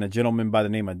TA and a gentleman by the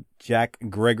name of Jack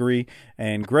Gregory.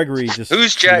 And Gregory just...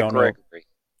 Who's Jack Gregory?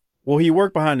 Well, he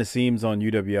worked behind the scenes on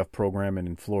UWF programming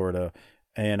in Florida,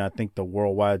 and I think the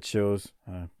worldwide shows.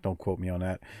 Don't quote me on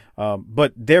that.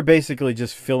 But they're basically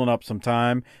just filling up some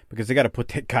time because they got to put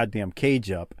that goddamn cage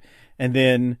up. And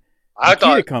then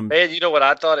man, you know what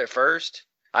I thought at first?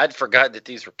 I'd forgotten that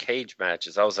these were cage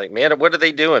matches. I was like, man, what are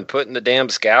they doing? Putting the damn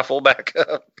scaffold back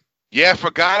up? Yeah, I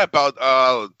forgot about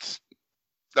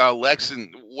Lex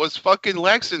and was fucking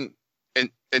Lex and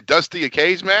Dusty a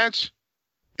cage match?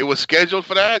 It was scheduled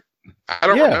for that? I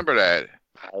don't remember that.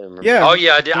 I remember. Yeah. Oh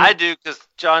yeah, I do because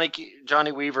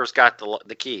Johnny Weaver's got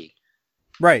the key.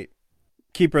 Right,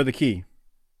 keeper of the key.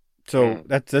 So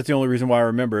that's the only reason why I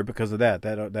remember it, because of that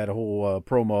whole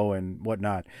promo and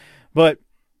whatnot. But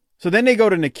so then they go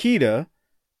to Nikita,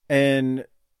 and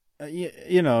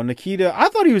Nikita, I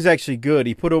thought he was actually good.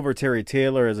 He put over Terry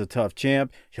Taylor as a tough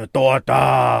champ.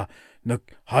 How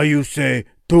you say,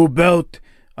 two belt?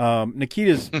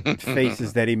 Nikita's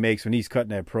faces that he makes when he's cutting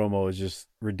that promo is just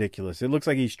ridiculous. It looks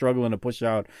like he's struggling to push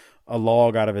out a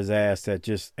log out of his ass that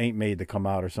just ain't made to come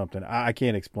out or something. I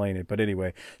can't explain it, but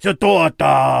anyway.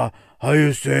 How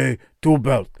you say, two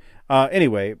belt?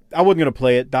 Anyway, I wasn't going to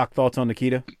play it. Doc, thoughts on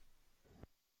Nikita?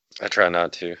 I try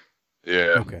not to.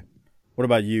 Yeah. Okay. What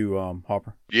about you,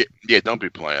 Harper? Yeah, don't be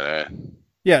playing that.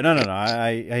 Yeah, no.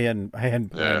 I hadn't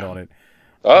planned on it.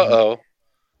 Uh-oh.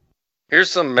 Here's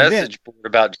some message board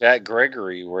about Jack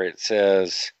Gregory where it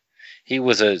says he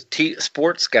was a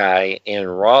sports guy in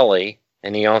Raleigh,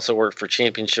 and he also worked for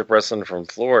Championship Wrestling from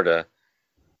Florida.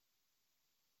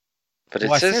 But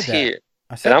it says here,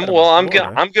 and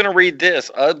I'm gonna read this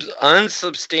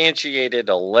unsubstantiated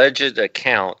alleged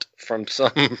account from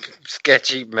some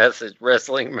sketchy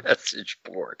wrestling message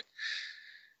board.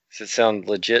 Does it sound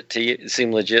legit to you?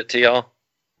 Seem legit to y'all?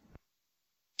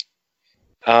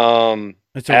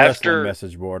 It's a wrestling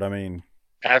message board. I mean,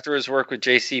 after his work with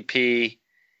JCP,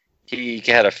 he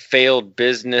had a failed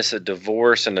business, a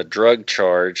divorce, and a drug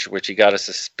charge, which he got a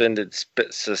suspended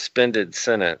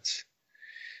sentence.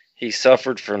 He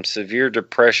suffered from severe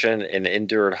depression and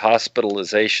endured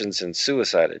hospitalizations and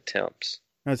suicide attempts.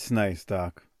 That's nice,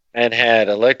 Doc. And had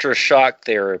electroshock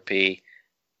therapy.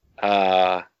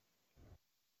 And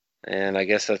I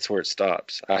guess that's where it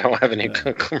stops. I don't have any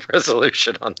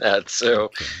resolution on that, so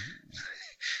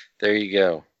there you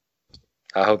go.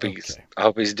 I hope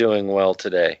he's doing well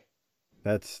today.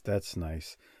 That's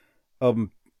nice. How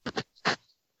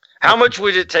much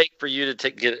would it take for you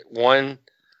to get one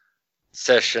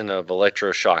session of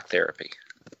electroshock therapy?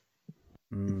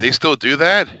 They still do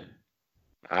that?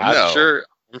 I'm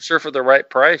sure for the right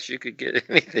price you could get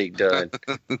anything done.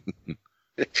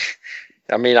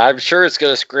 I mean, I'm sure it's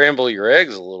going to scramble your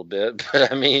eggs a little bit,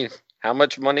 but I mean, how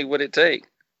much money would it take?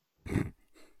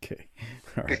 Okay.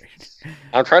 All right.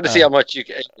 I'm trying to see how much it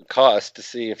would cost to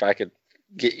see if I could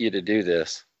get you to do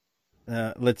this.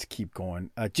 Let's keep going.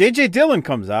 J.J. Dillon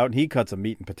comes out and he cuts a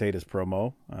meat and potatoes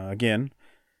promo. Again,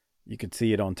 you can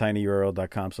see it on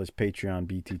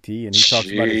tinyurl.com/PatreonBTT, and he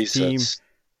talks about his team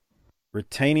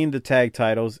retaining the tag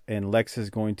titles, and Lex is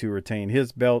going to retain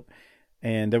his belt.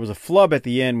 And there was a flub at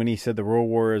the end when he said the Road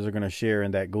Warriors are going to share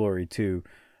in that glory too.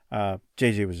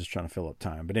 JJ was just trying to fill up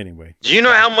time. But anyway. Do you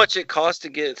know how much it costs to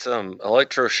get some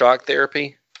electroshock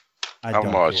therapy? How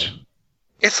much?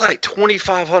 It's like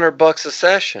 $2,500 a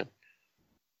session.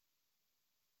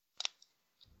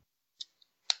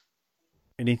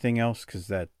 Anything else?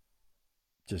 Because I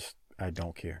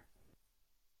don't care.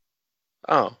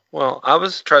 Oh, well, I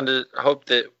was trying to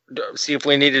see if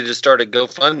we needed to start a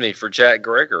GoFundMe for Jack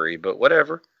Gregory, but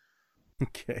whatever.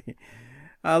 Okay.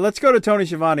 Let's go to Tony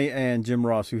Schiavone and Jim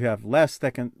Ross, who have less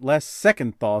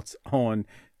second thoughts on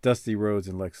Dusty Rhodes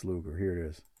and Lex Luger. Here it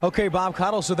is. Okay, Bob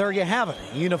Cottle, so there you have it.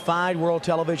 Unified World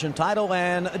Television title,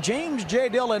 and James J.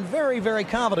 Dillon, very, very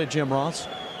confident, Jim Ross.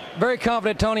 Very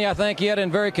confident, Tony, I think, yet,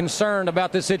 and very concerned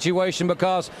about this situation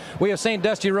because we have seen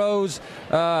Dusty Rhodes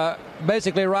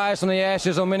basically rise from the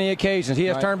ashes on many occasions. He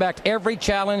has turned back every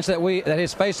challenge that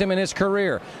has faced him in his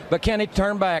career. But can he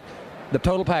turn back the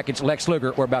total package Lex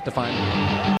Luger we're about to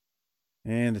find?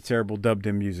 And the terrible dubbed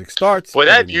in music starts. Boy,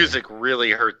 that music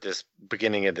really hurt this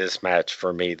beginning of this match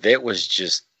for me. That was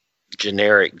just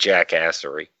generic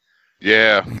jackassery.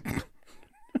 Yeah.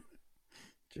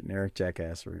 Generic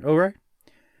jackassery. All right.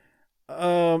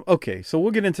 Okay, so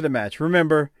we'll get into the match.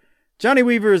 Remember, Johnny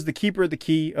Weaver is the keeper of the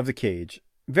key of the cage.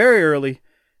 Very early,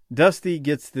 Dusty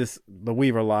gets the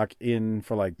Weaver lock in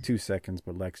for like 2 seconds,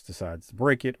 but Lex decides to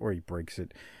break it, or he breaks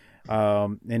it.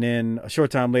 And then a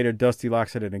short time later, Dusty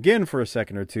locks it in again for a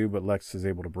second or two, but Lex is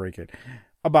able to break it.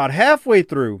 About halfway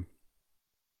through,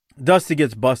 Dusty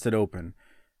gets busted open.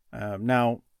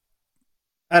 Now,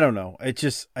 I don't know. I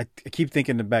keep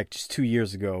thinking back just 2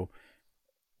 years ago.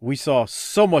 We saw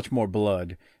so much more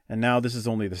blood, and now this is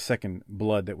only the second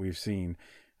blood that we've seen.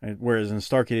 Whereas in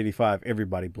Starrcade 85,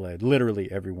 everybody bled.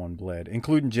 Literally everyone bled,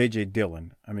 including J.J.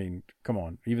 Dillon. I mean, come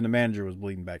on. Even the manager was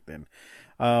bleeding back then.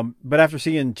 But after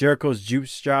seeing Jericho's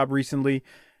juice job recently,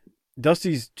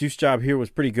 Dusty's juice job here was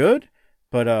pretty good.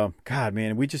 But, God,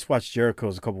 man, we just watched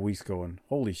Jericho's a couple weeks ago, and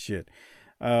holy shit.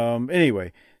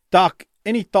 Anyway, Doc,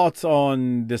 any thoughts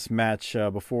on this match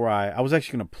before I was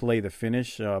actually going to play the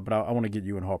finish, but I want to get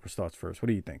you and Harper's thoughts first. What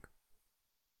do you think?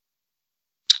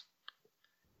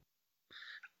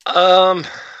 I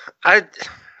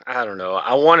don't know.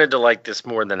 I wanted to like this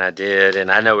more than I did,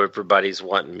 and I know everybody's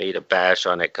wanting me to bash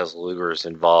on it because Luger's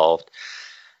involved.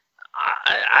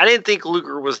 I didn't think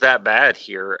Luger was that bad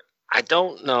here. I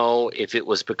don't know if it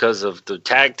was because of the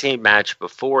tag team match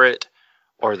before it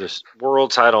or the world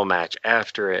title match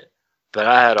after it. But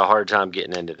I had a hard time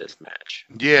getting into this match.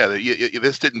 Yeah,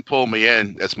 this didn't pull me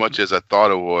in as much as I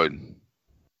thought it would.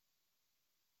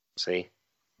 See?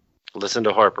 Listen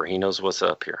to Harper. He knows what's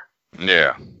up here.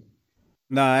 Yeah.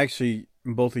 No, actually,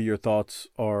 both of your thoughts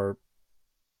are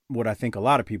what I think a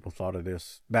lot of people thought of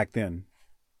this back then.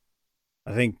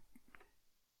 I think,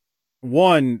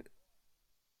 one,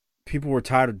 people were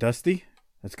tired of Dusty.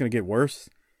 That's going to get worse.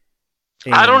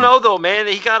 And I don't know though, man.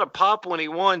 He got a pop when he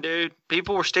won, dude.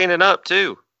 People were standing up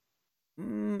too.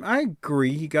 I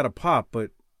agree, he got a pop,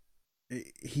 but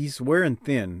he's wearing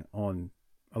thin on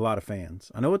a lot of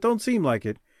fans. I know it don't seem like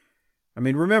it. I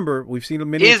mean, remember, we've seen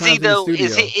him many times in the studio.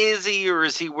 Is he or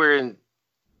is he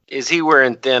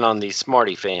wearing thin on these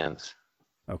smarty fans?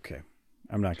 Okay,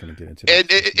 I'm not going to get into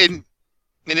that.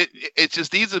 And it's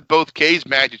just, these are both cage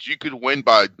matches you could win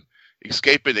by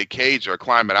escaping the cage or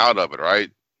climbing out of it, right?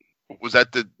 Was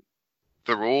that the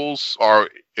rules, or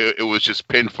it was just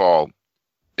pinfall?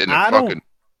 Don't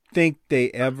think they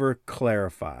ever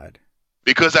clarified.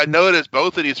 Because I noticed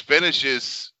both of these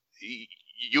finishes,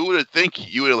 you would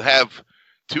think you would have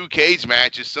 2 cage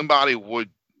matches. Somebody would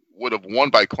have won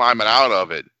by climbing out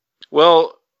of it.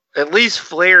 Well, at least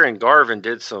Flair and Garvin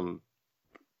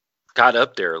got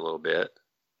up there a little bit.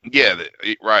 Yeah,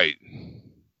 right.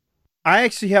 I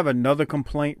actually have another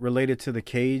complaint related to the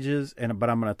cages, but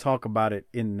I'm going to talk about it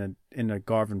in the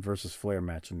Garvin versus Flair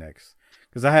match next,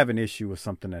 because I have an issue with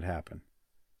something that happened.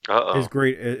 As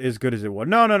good as it was.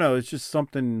 No. It's just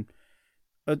something,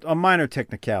 a minor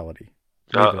technicality.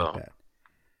 Leave it at that.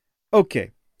 Okay,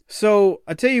 so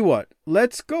I tell you what.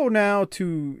 Let's go now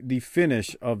to the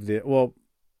finish of the. Well,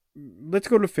 let's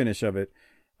go to the finish of it.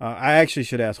 I actually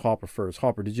should ask Harper first.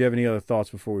 Harper, did you have any other thoughts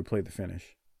before we play the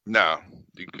finish? No,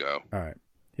 you can go. All right,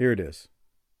 here it is.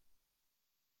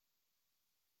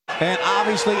 And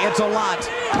obviously, it's a lot.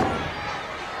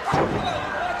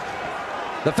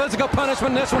 The physical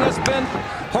punishment in this one has been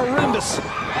horrendous.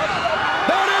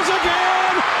 There it is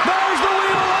again. There's the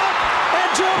wheel up. And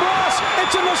Jim Ross,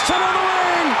 it's in the center of the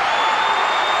ring.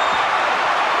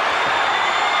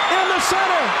 In the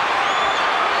center.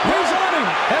 He's running.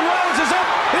 And Rhodes is up.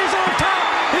 He's on top.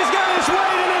 He's got his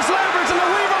weight and his leverage, and the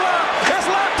Weaver lock is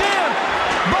locked in.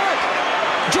 But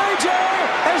JJ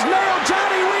has nailed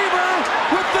Johnny Weaver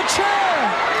with the chair.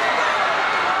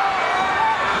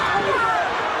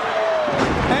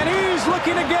 And he's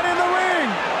looking to get in the ring.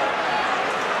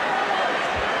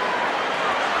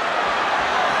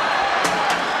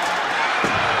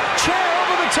 Chair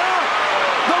over the top.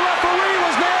 The referee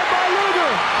was nailed by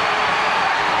Luger.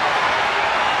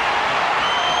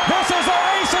 This is an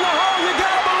ace in the hole, you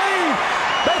gotta believe.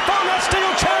 They found that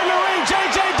steel chair in the ring,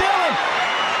 J.J. Dillon.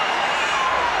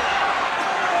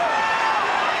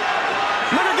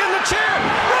 Luger getting the chair.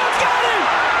 Rhodes got him.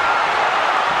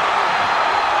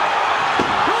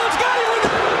 Rhodes got him with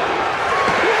it.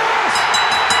 Yes.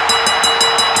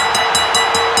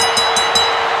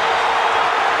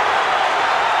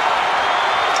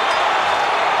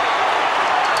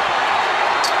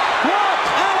 What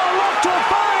an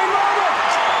electrifying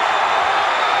moment.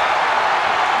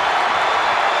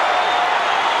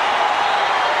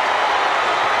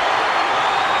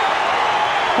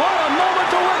 What a moment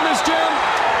to witness, Jim.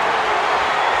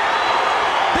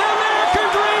 The American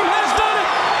dream has done it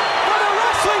for the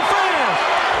wrestling fans,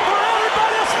 for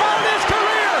everybody that's found his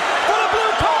career, for the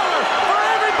blue collar, for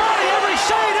everybody, every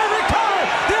shade, every color.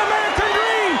 The American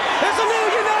dream is the new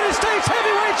United States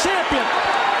heavyweight champion.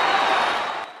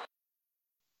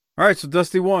 All right, so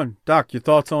Dusty won. Doc, your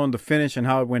thoughts on the finish and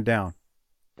how it went down?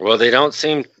 Well,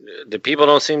 the people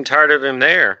don't seem tired of him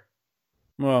there.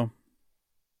 Well,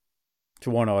 to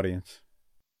one audience.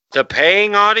 The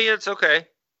paying audience, okay.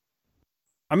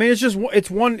 I mean, it's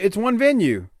one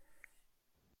venue.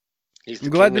 He's I'm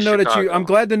glad to know I'm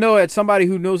glad to know that somebody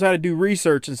who knows how to do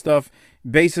research and stuff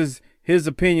bases his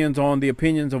opinions on the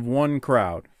opinions of one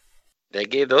crowd. They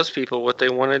gave those people what they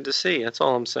wanted to see. That's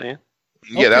all I'm saying.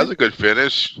 Yeah, that was a good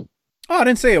finish. Oh, I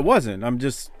didn't say it wasn't. I'm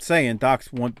just saying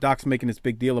Doc's making this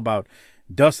big deal about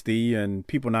Dusty and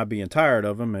people not being tired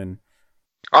of him. And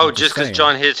just because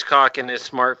John Hitchcock and his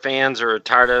smart fans are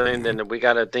tired of him, then we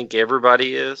got to think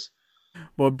everybody is?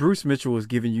 Well, Bruce Mitchell was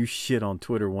giving you shit on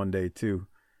Twitter one day, too.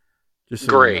 Just so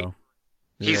Great. You know.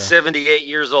 He's 78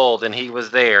 years old, and he was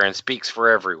there and speaks for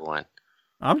everyone.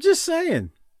 I'm just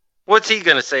saying. What's he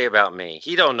going to say about me?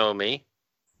 He don't know me.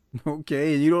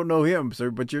 Okay, and you don't know him,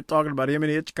 sir, but you're talking about him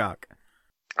and Hitchcock.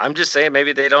 I'm just saying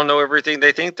maybe they don't know everything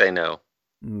they think they know.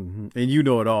 Mm-hmm. And you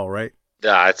know it all, right?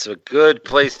 It's a good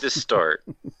place to start.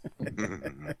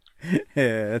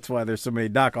 Yeah, that's why there's so many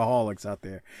Docaholics out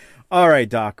there. All right,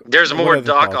 Doc. There's more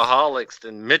Docaholics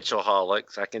than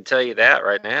Mitchellholics. I can tell you that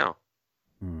right now.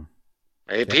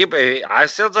 Hey, people, I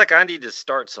sounds like I need to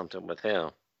start something with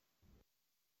him.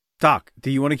 Doc, do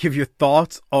you want to give your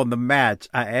thoughts on the match?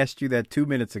 I asked you that 2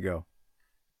 minutes ago.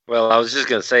 Well, I was just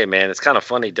going to say, man, it's kind of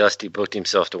funny Dusty booked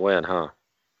himself to win, huh?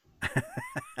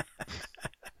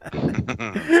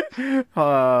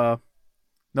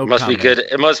 No, must be good.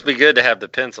 It must be good to have the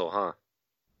pencil, huh?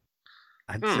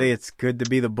 I'd say it's good to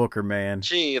be the booker, man.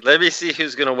 Gee, let me see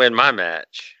who's going to win my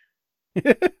match.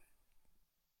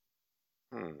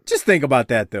 Just think about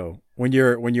that though.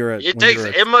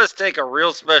 It must take a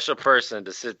real special person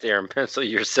to sit there and pencil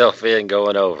yourself in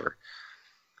going over.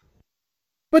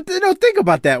 But think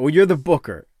about that when you're the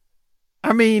booker.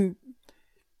 I mean,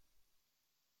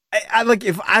 I like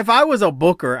if I was a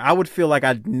booker, I would feel like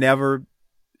I'd never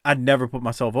put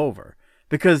myself over,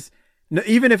 because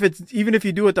even if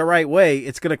you do it the right way,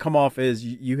 it's gonna come off as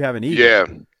you have an ego. Yeah,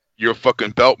 you're a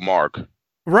fucking belt mark.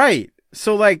 Right.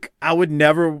 So like I would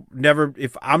never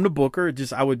if I'm the booker,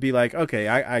 I would be like, okay,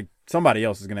 I somebody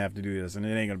else is gonna have to do this, and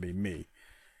it ain't gonna be me.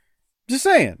 Just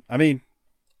saying. I mean,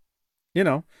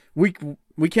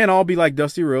 we can't all be like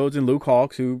Dusty Rhodes and Luke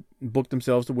Hawx, who booked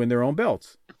themselves to win their own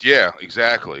belts. Yeah,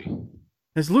 exactly.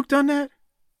 Has Luke done that?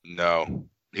 No,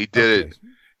 he did it.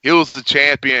 He was the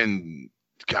champion,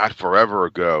 God, forever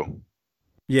ago.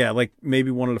 Yeah, like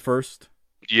maybe one of the first.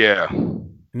 Yeah.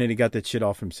 And then he got that shit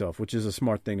off himself, which is a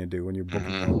smart thing to do when you're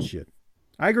booking your own shit.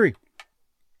 I agree.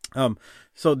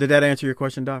 So did that answer your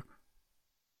question, Doc?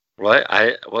 What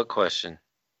question?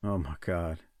 Oh my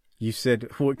God. You said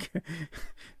what?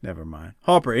 Never mind.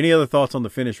 Harper, any other thoughts on the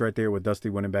finish right there with Dusty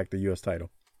winning back the U.S.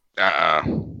 title?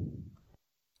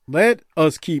 Let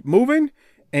us keep moving.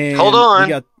 And hold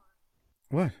on.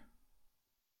 What?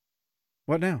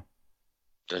 What now?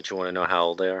 Don't you want to know how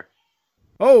old they are?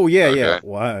 Oh, yeah, okay. Yeah.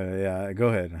 Well, yeah, go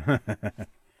ahead.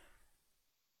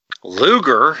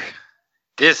 Luger,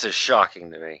 this is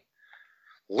shocking to me.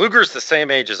 Luger's the same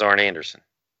age as Arn Anderson.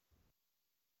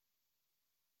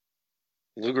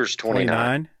 Luger's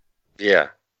 29. Yeah.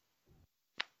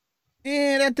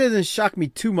 And that doesn't shock me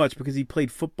too much because he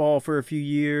played football for a few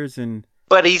years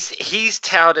But he's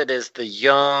touted as the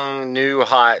young, new,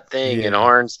 hot thing, and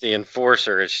Arn's the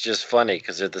enforcer. It's just funny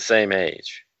because they're the same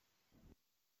age.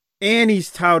 And he's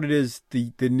touted as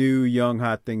the new, young,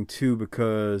 hot thing, too,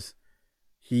 because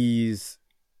he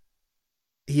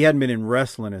hadn't been in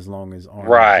wrestling as long as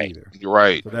Arn either.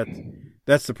 Right. So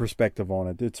that's the perspective on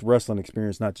it. It's wrestling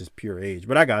experience, not just pure age.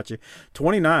 But I got you.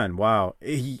 29. Wow.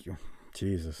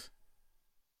 Jesus.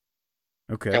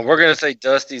 Okay. And we're gonna say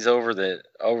Dusty's over the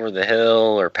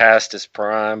hill or past his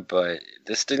prime, but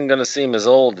this isn't gonna seem as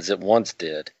old as it once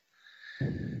did.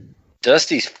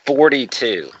 Dusty's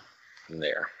 42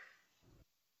 there.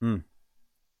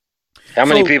 How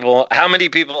many people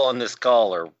on this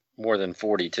call are more than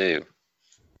 42?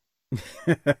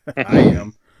 I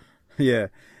am. Yeah.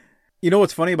 You know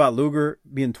what's funny about Luger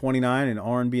being 29 and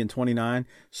Arn being 29?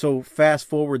 So fast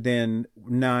forward then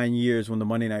 9 years when the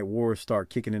Monday Night Wars start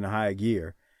kicking into high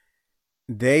gear.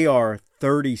 They are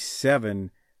 37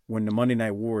 when the Monday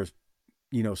Night Wars,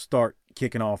 start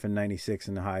kicking off in 96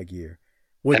 in the high gear.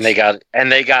 And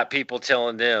they got people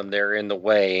telling them they're in the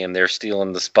way and they're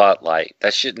stealing the spotlight.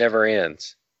 That shit never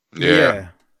ends. Yeah.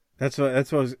 That's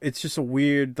what it's just a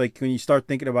weird, like when you start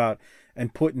thinking about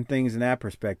and putting things in that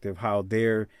perspective, how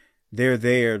they're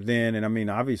there then, and I mean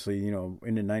obviously,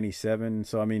 into 97.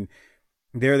 So I mean,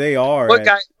 there they are.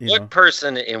 What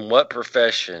person in what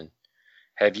profession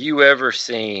have you ever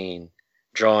seen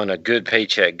drawing a good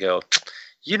paycheck go,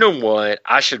 you know what?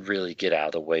 I should really get out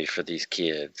of the way for these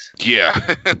kids.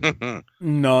 Yeah.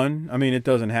 None. I mean, it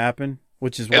doesn't happen,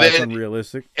 which is why it's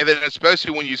unrealistic. And then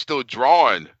especially when you're still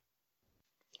drawing.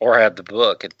 Or have the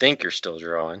book and think you're still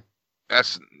drawing.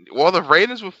 The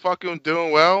ratings were fucking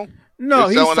doing well. No,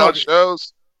 he's selling out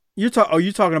shows. Are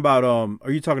you talking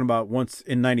about once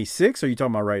in 96 or are you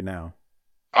talking about right now?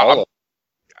 I'm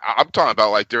talking about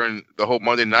like during the whole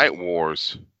Monday Night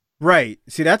Wars. Right.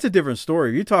 See, that's a different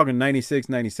story. You're talking 96,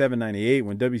 97, 98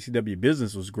 when WCW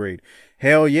business was great.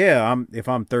 Hell yeah. If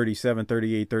I'm 37,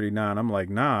 38, 39, I'm like,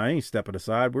 nah, I ain't stepping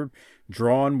aside. We're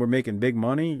drawing. We're making big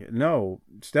money. No,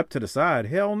 step to the side.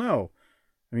 Hell no.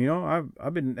 I mean,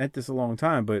 I've been at this a long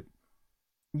time, but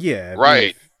yeah.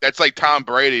 Right. That's like Tom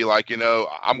Brady. Like,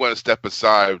 I'm going to step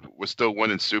aside. We're still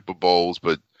winning Super Bowls,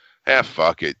 but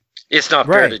fuck it. It's not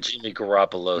fair to Jimmy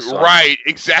Garoppolo. So right.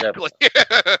 Exactly.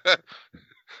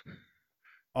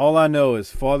 All I know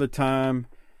is Father Time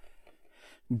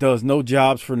does no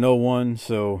jobs for no one,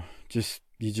 so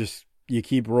you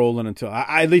keep rolling until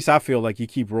at least I feel like you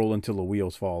keep rolling until the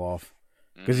wheels fall off,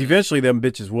 because eventually them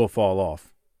bitches will fall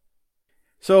off.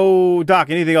 So, Doc,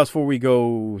 anything else before we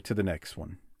go to the next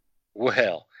one?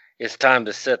 Well, it's time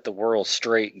to set the world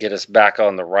straight, get us back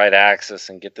on the right axis,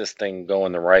 and get this thing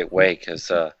going the right way, because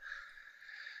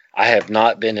I have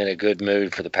not been in a good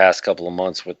mood for the past couple of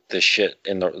months with this shit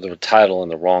in the title in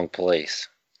the wrong place.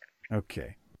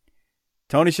 Okay.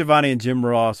 Tony Schiavone and Jim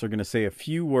Ross are going to say a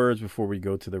few words before we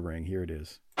go to the ring. Here it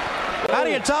is. How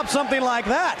do you top something like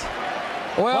that?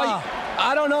 Well,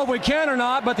 I don't know if we can or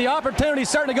not, but the opportunity is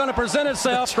certainly going to present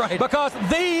itself. That's right. Because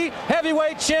the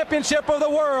heavyweight championship of the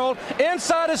world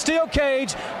inside a steel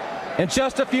cage in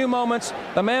just a few moments.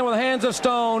 The man with hands of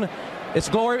stone.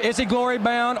 Is he glory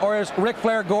bound or is Ric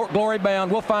Flair glory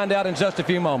bound? We'll find out in just a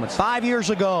few moments. 5 years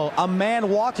ago, a man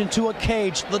walked into a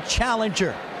cage, the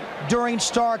challenger, during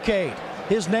Starrcade.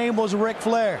 His name was Ric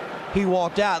Flair. He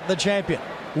walked out the champion.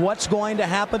 What's going to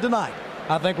happen tonight?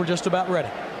 I think we're just about ready.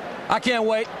 I can't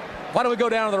wait. Why don't we go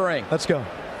down to the ring? Let's go.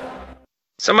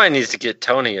 Somebody needs to get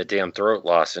Tony a damn throat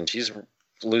loss, and she's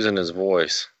losing his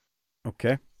voice.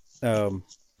 Okay.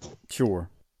 Sure.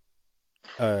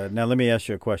 Now let me ask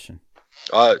you a question.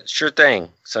 Sure thing,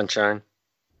 Sunshine.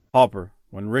 Hopper,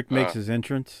 when Rick makes his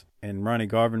entrance and Ronnie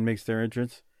Garvin makes their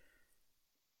entrance,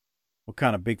 what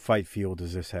kind of big fight feel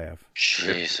does this have?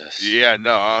 Jesus. Yeah,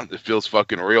 no, it feels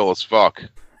fucking real as fuck.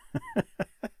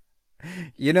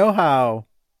 You know how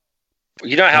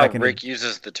Rick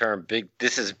uses the term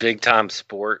this is big time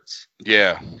sports?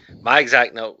 Yeah. My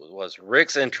exact note was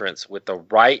Rick's entrance with the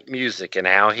right music and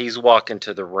how he's walking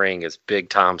to the ring is big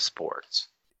time sports.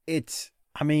 It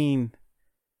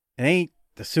ain't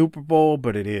the Super Bowl,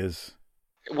 but it is.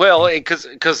 Well,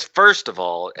 because first of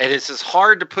all, and it's just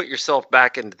hard to put yourself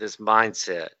back into this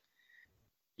mindset.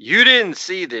 You didn't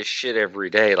see this shit every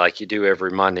day like you do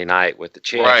every Monday night with the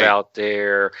champ out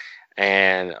there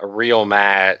and a real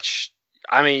match.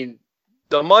 I mean,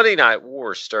 the Monday Night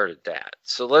War started that.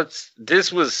 So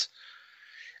this was,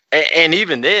 and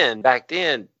even then, back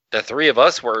then, the three of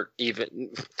us weren't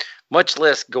even, much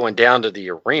less going down to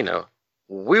the arena.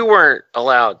 We weren't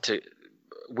allowed to.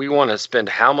 We want to spend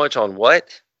how much on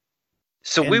what?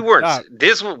 So we weren't.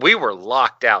 We were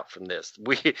locked out from this.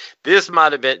 This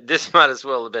might as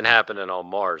well have been happening on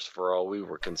Mars for all we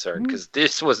were concerned, because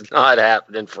this was not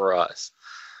happening for us.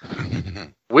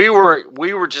 We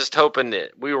were just hoping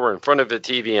that we were in front of a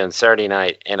TV on Saturday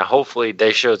night, and hopefully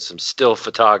they showed some still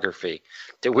photography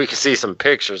that we could see some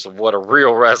pictures of what a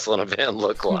real wrestling event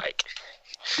looked like.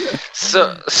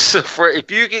 So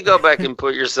if you can go back and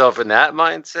put yourself in that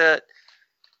mindset,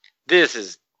 this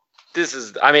is.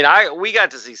 I mean, we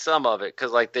got to see some of it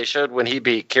because, like, they showed when he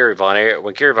beat Kerry Von Erich.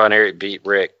 When Kerry Von Erich beat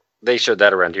Rick, they showed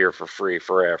that around here for free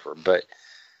forever. But,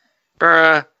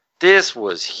 bruh, this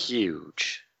was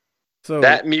huge. So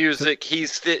that music,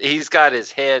 he's got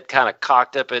his head kind of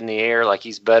cocked up in the air like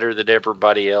he's better than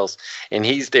everybody else, and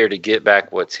he's there to get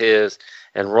back what's his.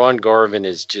 And Ron Garvin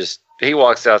is just. He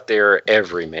walks out there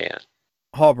every man.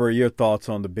 Harbor, your thoughts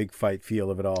on the big fight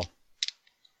feel of it all?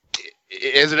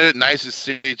 Isn't it nice to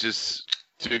see just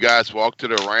two guys walk to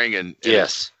the ring and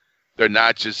yes, they're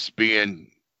not just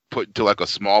being put to like a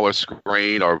smaller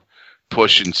screen or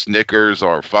pushing Snickers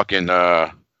or fucking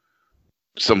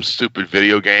some stupid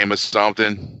video game or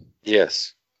something.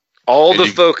 Yes. All the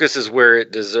focus is where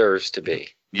it deserves to be.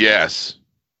 Yes.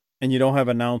 And you don't have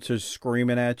announcers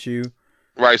screaming at you.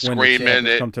 Right, screaming.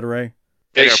 Come to the ring.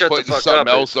 They shut the fuck up.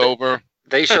 Else over.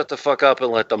 They shut the fuck up and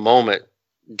let the moment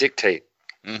dictate.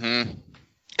 Mm-hmm.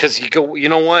 Because you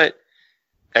know what?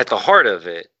 At the heart of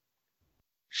it,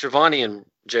 Shivani and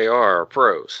JR are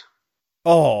pros.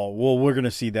 Oh, well, we're going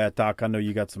to see that, Doc. I know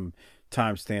you got some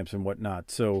timestamps and whatnot.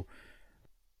 So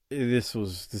this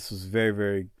was very,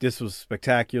 very, this was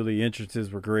spectacular. The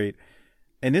entrances were great.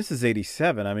 And this is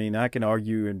 87. I mean, I can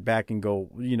argue and back and go,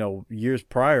 years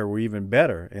prior were even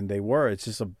better. And they were. It's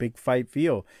just a big fight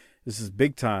feel. This is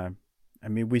big time. I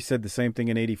mean, we said the same thing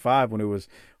in 85 when it was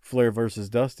Flair versus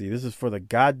Dusty. This is for the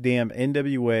goddamn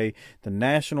NWA, the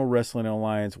National Wrestling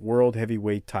Alliance World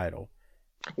Heavyweight title.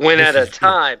 When at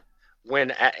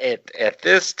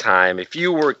this time, if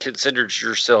you were considered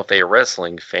yourself a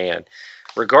wrestling fan,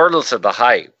 regardless of the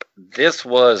hype, this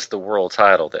was the world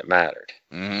title that mattered.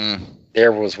 Mm-hmm.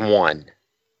 There was one.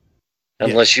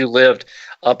 Unless you lived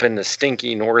up in the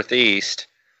stinky Northeast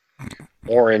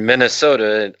or in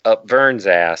Minnesota up Vern's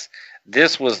ass,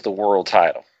 this was the world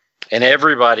title. And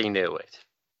everybody knew it.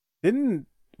 Didn't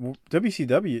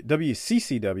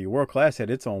WCCW, World Class, had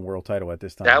its own world title at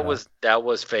this time? That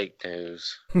was fake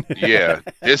news. Yeah.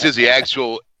 This is the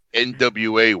actual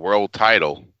NWA world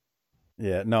title.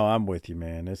 Yeah, no, I'm with you,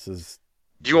 man. This is...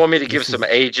 Do you want me to give some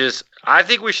ages? I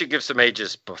think we should give some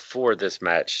ages before this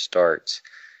match starts,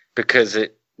 because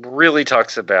it really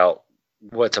talks about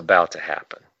what's about to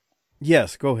happen.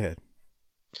 Yes, go ahead.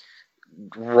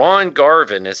 Ron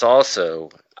Garvin is also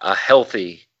a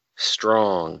healthy,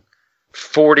 strong,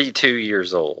 42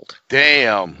 years old.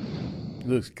 Damn.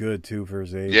 Looks good, too, for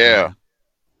his age. Yeah.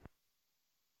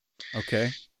 Man. Okay.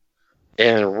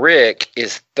 And Rick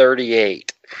is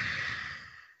 38.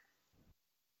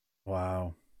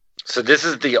 Wow. So this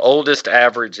is the oldest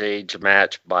average age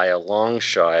match by a long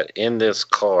shot in this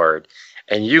card.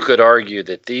 And you could argue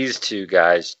that these two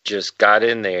guys just got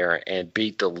in there and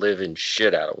beat the living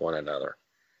shit out of one another.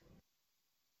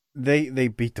 They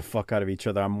beat the fuck out of each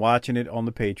other. I'm watching it on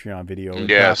the Patreon video.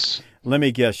 Yes. Doc, let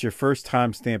me guess. Your first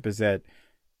timestamp is at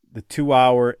the 2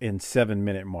 hour and 7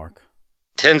 minute mark.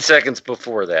 10 seconds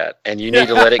before that. And you need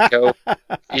to let it go.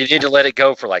 You need to let it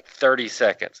go for like 30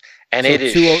 seconds. And so it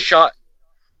is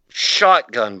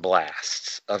shotgun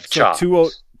blasts of chops.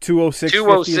 206 is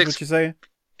what you're saying?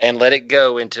 And let it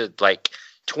go into like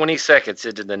 20 seconds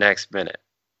into the next minute.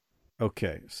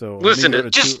 Okay, so listen to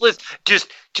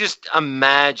just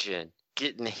imagine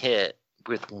getting hit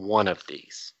with one of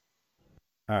these.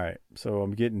 All right, so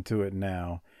I'm getting to it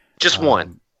now. Just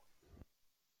one.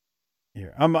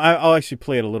 Here, I'll actually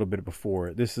play it a little bit before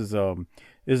it. This is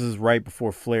right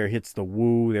before Flair hits the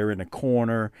woo. They're in the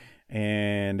corner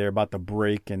and they're about to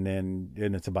break, and then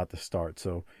it's about to start.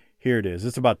 So here it is.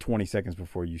 It's about 20 seconds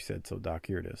before you said so, Doc.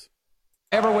 Here it is.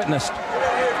 Ever witnessed.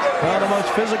 One of the most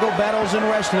physical battles in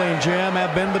wrestling, Jim,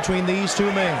 have been between these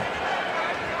two men.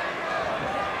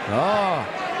 A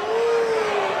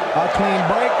clean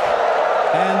break,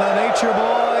 and the Nature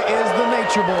Boy is the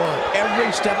Nature Boy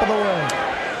every step of the way.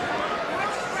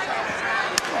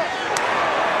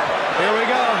 Here we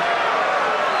go.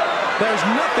 There's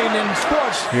nothing in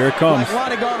sports here it comes. Like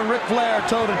Ronnie Garvin, Ric Flair,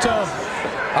 toe-to-toe.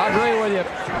 I agree with you.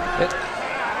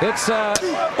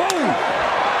 Boom!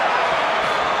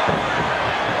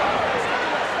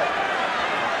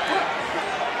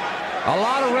 A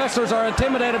lot of wrestlers are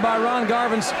intimidated by Ron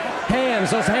Garvin's hands,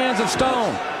 those hands of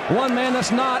stone. One man that's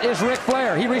not is Ric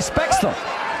Flair. He respects them.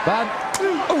 But,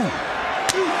 you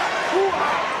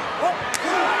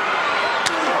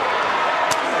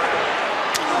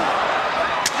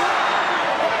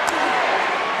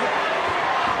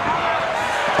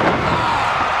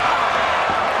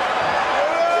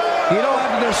don't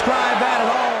have to describe that at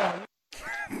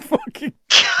all. Fucking.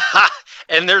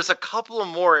 And there's a couple of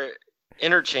more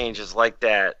interchanges like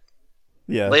that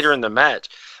later in the match.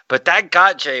 But that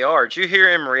got JR. Did you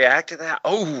hear him react to that?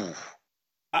 Oh.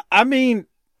 I mean,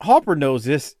 Harper knows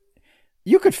this.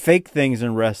 You could fake things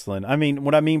in wrestling. I mean,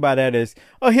 what I mean by that is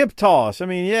a hip toss. I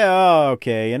mean, yeah,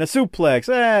 okay. And a suplex.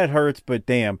 It hurts, but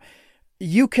damn.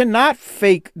 You cannot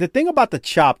fake. The thing about the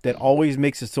chop that always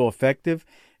makes it so effective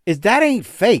is that ain't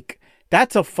fake.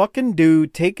 That's a fucking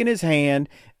dude taking his hand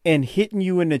and hitting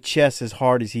you in the chest as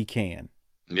hard as he can.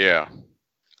 Yeah.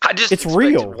 It's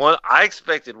real. I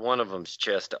expected one of them's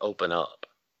chest to open up.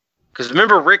 Because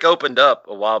remember, Rick opened up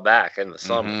a while back in the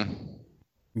summer. Mm-hmm.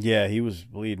 Yeah, he was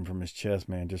bleeding from his chest,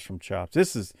 man, just from chops.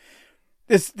 This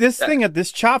thing at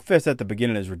this chop fest at the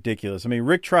beginning is ridiculous. I mean,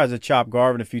 Rick tries to chop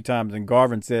Garvin a few times, and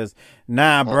Garvin says,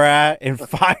 "Nah, brah," and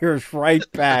fires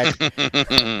right back.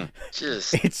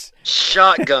 It's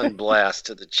shotgun blast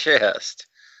to the chest.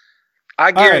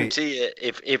 I guarantee you,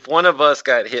 if one of us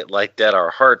got hit like that,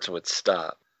 our hearts would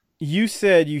stop. You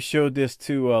said you showed this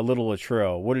to Little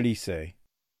Latrell. What did he say?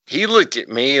 He looked at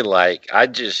me like I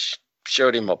just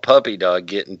showed him a puppy dog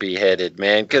getting beheaded,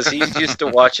 man, because he's used to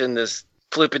watching this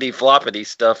flippity-floppity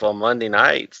stuff on Monday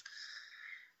nights.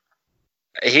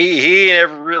 He ain't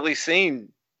ever really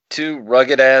seen two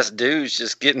rugged-ass dudes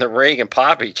just get in the ring and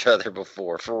pop each other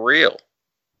before, for real.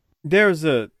 There's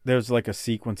like a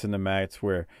sequence in the match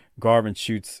where Garvin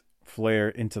shoots Flair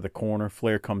into the corner.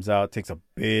 Flair comes out, takes a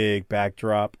big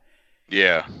backdrop.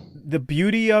 Yeah. The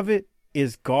beauty of it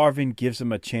is Garvin gives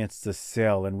him a chance to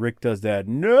sell, and Rick does that.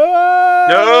 No!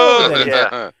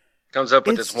 Yeah. Comes up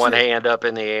with his one hand up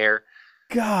in the air.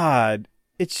 God,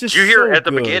 it's just Did you hear so at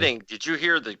the good. beginning, did you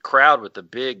hear the crowd with the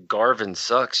big Garvin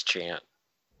sucks chant?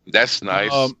 That's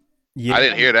nice. Yeah. I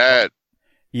didn't hear that.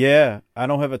 Yeah, I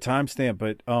don't have a timestamp,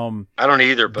 but I don't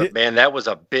either. But man, that was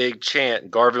a big chant.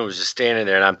 Garvin was just standing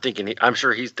there, and I'm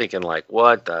sure he's thinking like,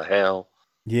 "What the hell?"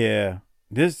 Yeah,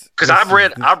 because I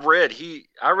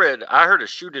heard a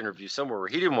shoot interview somewhere where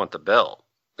he didn't want the belt.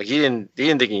 Like he didn't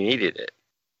think he needed it.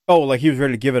 Oh, like he was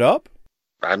ready to give it up?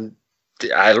 I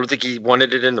don't think he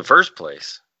wanted it in the first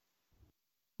place.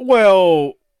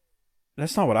 Well,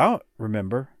 that's not what I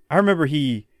remember. I remember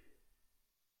he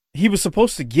was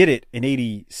supposed to get it in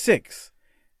 86,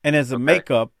 and as a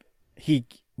makeup,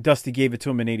 Dusty gave it to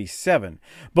him in 87.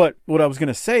 But what I was going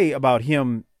to say about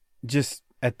him just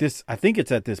at this, I think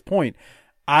it's at this point,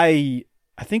 I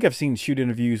think I've seen shoot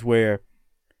interviews where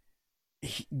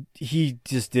he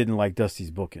just didn't like Dusty's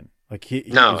booking. Like he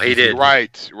did.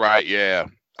 Right, yeah.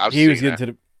 He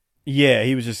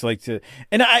was just like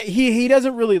and he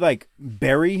doesn't really like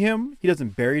bury him. He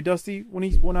doesn't bury Dusty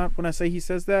when I say he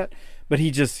says that, but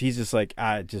he's just like,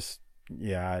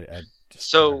 Yeah, I just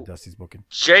So Dusty's booking.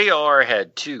 JR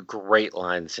had two great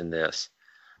lines in this.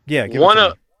 Yeah, give it to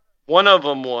me. One of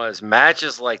them was,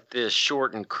 matches like this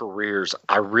shorten careers.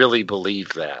 I really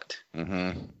believe that.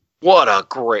 Mm-hmm. What a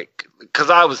great, because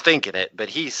I was thinking it, but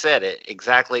he said it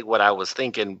exactly what I was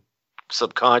thinking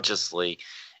subconsciously,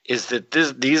 is that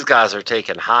these guys are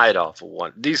taking hide off of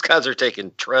one. These guys are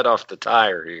taking tread off the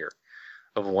tire here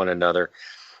of one another.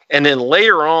 And then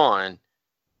later on.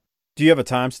 Do you have a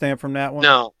timestamp from that one?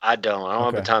 No, I don't. I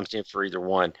don't have a timestamp for either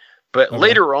one. But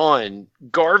later on,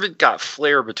 Garvin got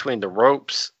Flair between the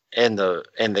ropes and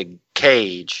the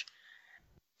cage,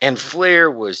 and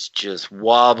Flair was just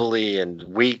wobbly and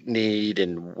weak-kneed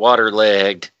and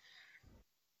water-legged.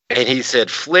 And he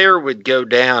said Flair would go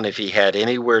down if he had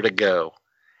anywhere to go.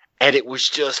 And it was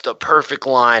just a perfect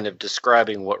line of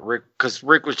describing what Rick, because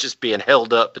Rick was just being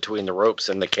held up between the ropes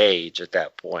and the cage at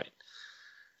that point.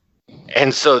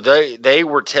 And so they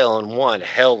were telling one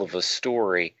hell of a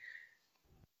story.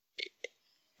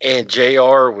 And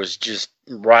JR was just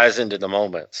rising to the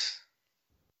moments.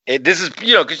 This is,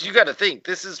 because you got to think,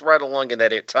 this is right along in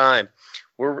that time.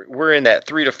 We're in that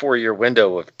 3 to 4 year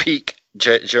window of peak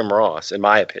Jim Ross, in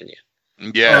my opinion.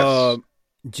 Yes.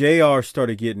 JR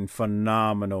started getting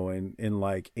phenomenal in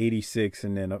like 86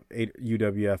 and then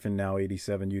UWF and now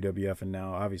 87 UWF and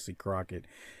now obviously Crockett.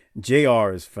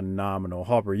 JR is phenomenal.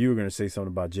 Harper, you were going to say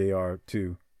something about JR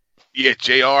too. Yeah,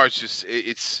 JR is just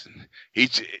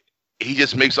he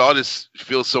just makes all this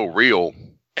feel so real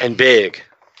and big.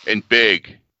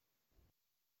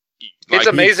 It's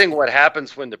amazing what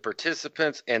happens when the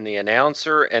participants and the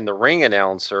announcer and the ring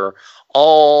announcer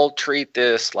all treat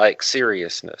this like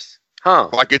seriousness. Huh.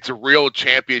 Like it's a real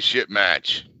championship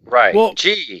match. Right. Well,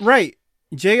 gee. Right.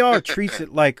 JR treats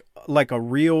it like a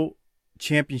real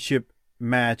championship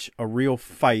match, a real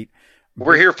fight.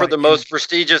 We're here for the most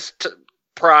prestigious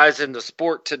prize in the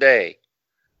sport today.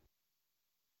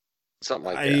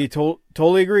 Something like that. I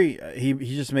totally agree. He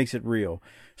just makes it real.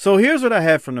 So here's what I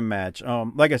had from the match.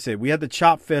 Like I said, we had the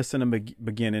chop fest in the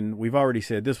beginning. We've already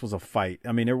said this was a fight.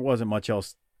 I mean, there wasn't much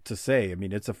else to say. I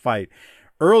mean, it's a fight.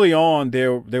 Early on,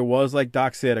 there was, like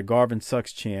Doc said, a Garvin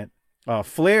sucks chant.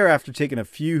 Flair, after taking a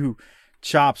few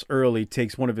chops early,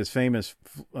 takes one of his famous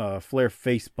Flair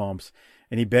face bumps,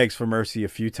 and he begs for mercy a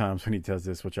few times when he does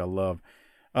this, which I love.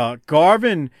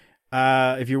 Garvin,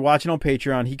 if you're watching on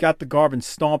Patreon, he got the Garvin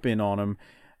stomp in on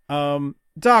him.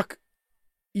 Doc,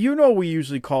 we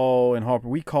usually call, and Harper,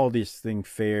 we call this thing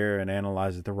fair and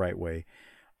analyze it the right way.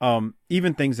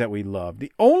 Even things that we love.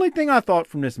 The only thing I thought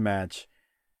from this match,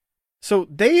 so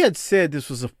they had said this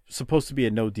was supposed to be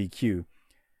a no DQ,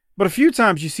 but a few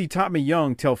times you see Tommy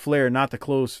Young tell Flair not to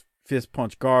close fist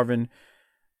punch Garvin,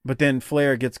 but then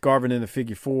Flair gets Garvin in the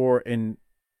figure four, and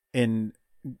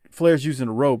Flair's using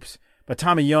the ropes, but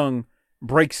Tommy Young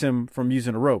breaks him from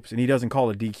using the ropes, and he doesn't call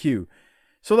a DQ.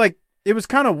 So, like, it was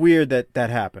kind of weird that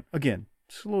happened. Again,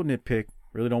 just a little nitpick.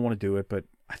 Really don't want to do it, but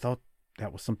I thought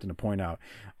that was something to point out.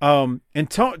 And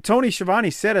Tony Schiavone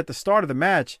said at the start of the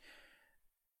match,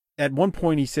 at one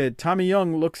point he said, Tommy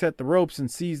Young looks at the ropes and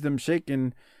sees them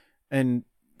shaking, and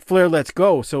Flair lets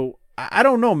go. So, I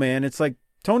don't know, man. It's like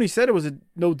Tony said it was a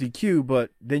no DQ,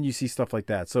 but then you see stuff like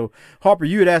that. So, Harper,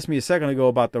 you had asked me a second ago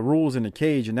about the rules in the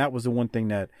cage, and that was the one thing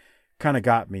that kind of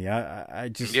got me. I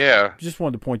just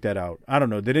wanted to point that out. I don't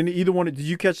know. Did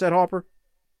you catch that, Harper?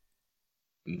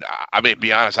 Nah, I mean, to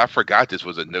be honest, I forgot this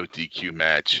was a no DQ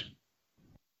match.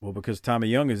 Well, because Tommy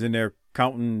Young is in there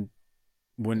counting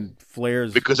when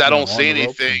Flair's... Because I don't see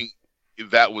anything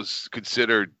that was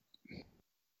considered...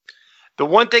 The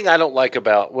one thing I don't like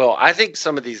about... Well, I think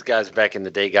some of these guys back in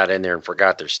the day got in there and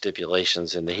forgot their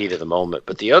stipulations in the heat of the moment.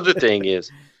 But the other thing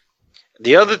is...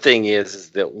 is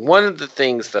that one of the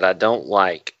things that I don't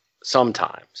like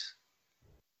sometimes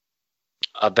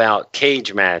about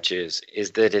cage matches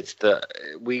is that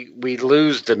we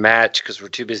lose the match because we're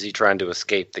too busy trying to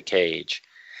escape the cage.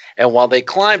 And while they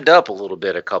climbed up a little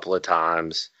bit a couple of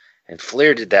times, and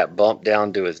Flair did that bump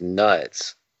down to his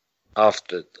nuts off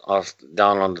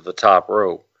down onto the top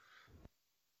rope,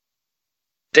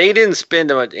 they didn't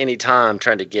spend any time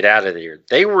trying to get out of there.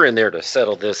 They were in there to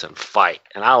settle this and fight,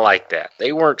 and I like that.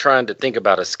 They weren't trying to think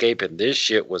about escaping. This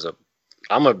shit was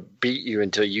I'm going to beat you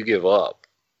until you give up.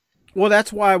 Well,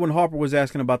 that's why when Harper was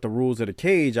asking about the rules of the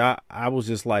cage, I was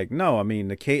just like, no, I mean,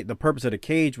 the purpose of the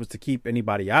cage was to keep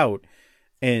anybody out,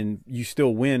 and you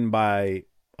still win by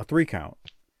a 3 count.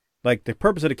 Like, the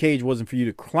purpose of the cage wasn't for you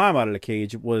to climb out of the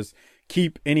cage. It was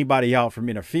keep anybody out from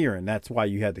interfering. That's why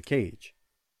you had the cage.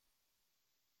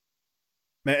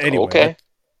 Anyway, okay.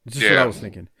 That's just what I was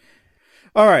thinking.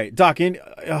 All right, Doc, any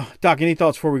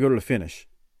thoughts before we go to the finish?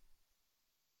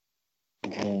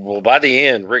 Well, by the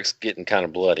end, Rick's getting kind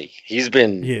of bloody. He's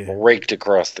been raked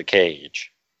across the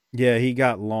cage. Yeah, he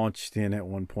got launched in at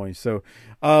one point. So,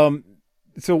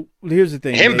 so here's the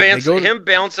thing: him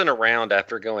bouncing around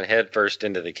after going headfirst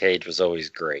into the cage was always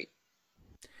great.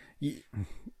 Yeah,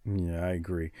 I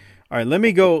agree. All right, let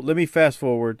me fast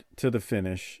forward to the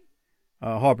finish.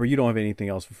 Harper, you don't have anything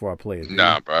else before I play it?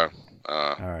 Nah, bro.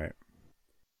 All right.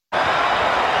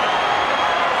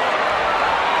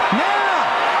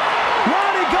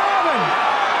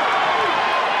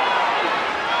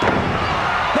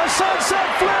 Sunset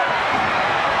flip.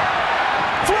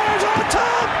 Flair's on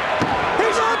top.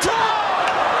 He's on top.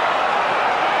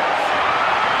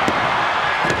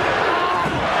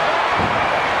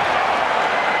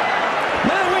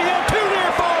 Man, we had 2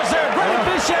 near falls there. Great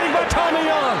officiating by Tommy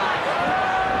Young.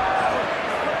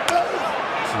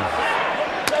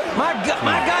 My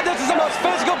God, this is the most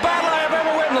physical battle I have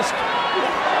ever witnessed.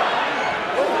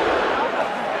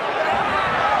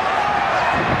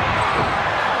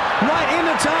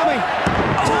 Tommy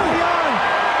Young.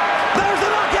 There's the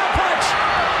knockout punch.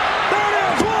 There it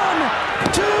is. 1,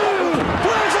 2.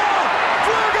 Flair's out.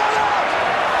 Flair got out.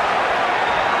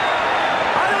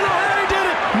 I don't know how he did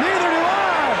it. Neither do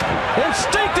I.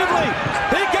 Instinctively,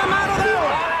 he came out of there.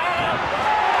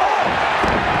 Oh.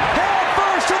 Head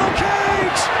first to the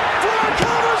cage. Flair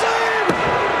covers him.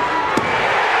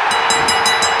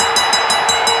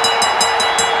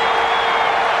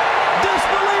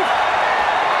 Disbelief.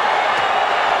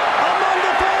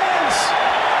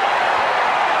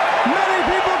 Many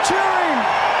people cheering.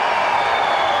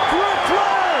 Ric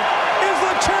Flair is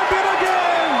the champion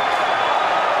again.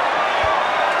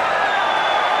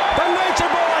 The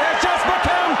Nature Boy has just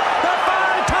become the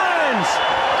 5 times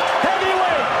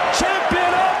heavyweight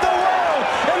champion of the world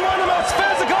in one of the most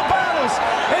physical battles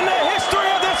in the history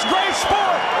of this great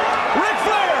sport. Ric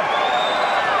Flair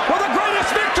with the greatest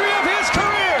victory of his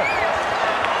career.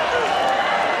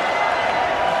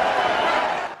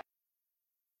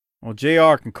 Well,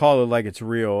 JR can call it like it's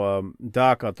real.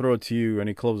 Doc, I'll throw it to you.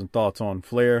 Any closing thoughts on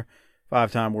Flair,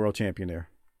 5-time world champion there?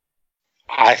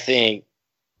 I think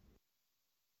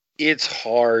it's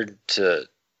hard to.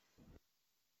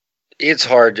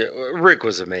 Rick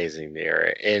was amazing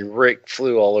there, and Rick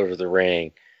flew all over the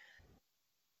ring.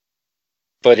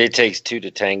 But it takes 2 to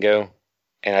tango,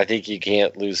 and I think you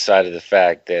can't lose sight of the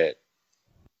fact that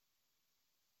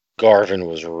Garvin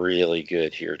was really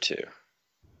good here too.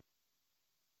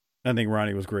 I think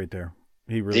Ronnie was great there.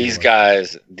 He really these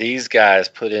guys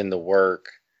put in the work,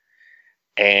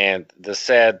 and the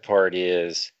sad part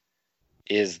is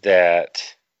that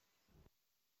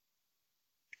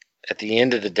at the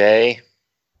end of the day,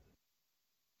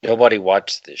 nobody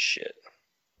watched this shit.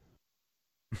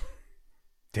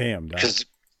 Damn, because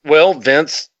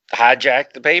Vince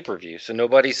hijacked the pay-per-view, so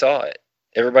nobody saw it.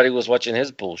 Everybody was watching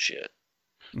his bullshit.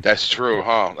 That's true,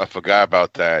 huh? I forgot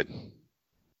about that.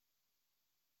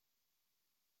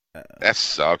 That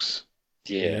sucks.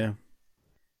 Yeah.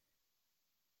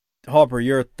 Harper,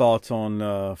 your thoughts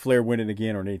on Flair winning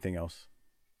again or anything else?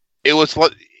 It was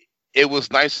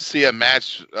nice to see a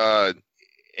match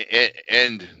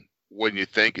end when you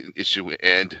think it should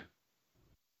end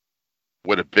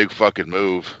with a big fucking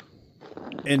move.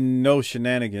 And no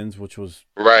shenanigans, which was...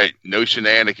 Right. No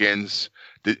shenanigans.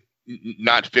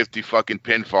 Not 50 fucking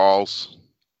pinfalls.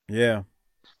 Yeah.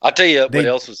 I'll tell you what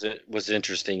else was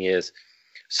interesting is,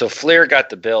 so Flair got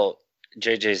the belt.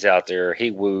 JJ's out there.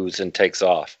 He woos and takes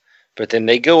off. But then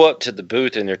they go up to the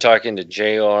booth and they're talking to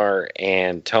JR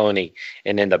and Tony.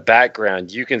 And in the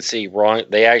background, you can see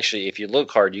if you look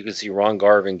hard, you can see Ron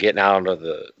Garvin getting out of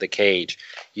the cage.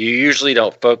 You usually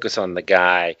don't focus on the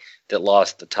guy that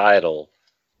lost the title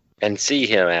and see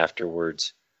him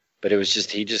afterwards. But it was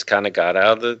he just kind of got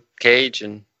out of the cage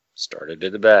and started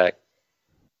at the back.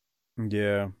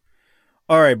 Yeah.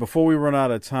 All right, before we run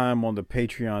out of time on the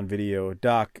Patreon video,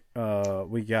 Doc,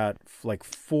 we got like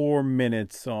 4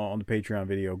 minutes on the Patreon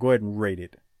video. Go ahead and rate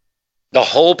it. The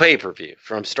whole pay-per-view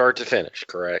from start to finish,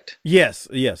 correct? Yes,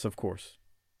 of course.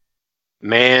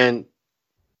 Man,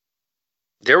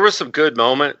 there were some good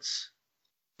moments.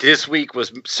 This week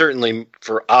was certainly,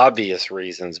 for obvious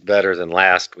reasons, better than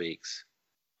last week's.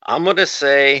 I'm going to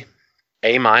say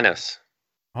A-.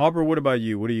 Harper, what about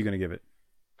you? What are you going to give it?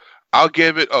 I'll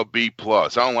give it a B+. I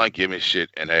don't like giving shit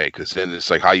an A because then it's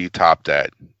like how you top that.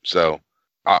 So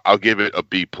I'll give it a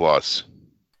B+.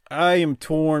 I am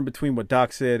torn between what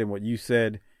Doc said and what you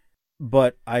said,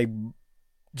 but the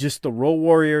Road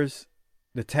Warriors,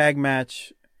 the tag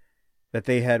match that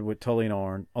they had with Tully and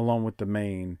Arn, along with the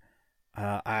main,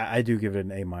 I do give it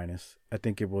an A-. I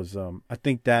think it was, I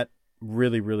think that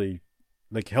really, really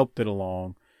helped it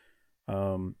along.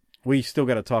 We still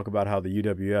got to talk about how the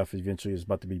UWF eventually is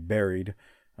about to be buried.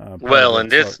 Well,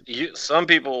 and some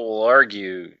people will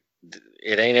argue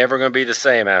it ain't ever going to be the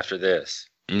same after this.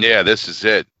 Yeah, this is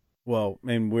it. Well,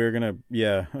 and we're gonna,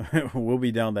 we'll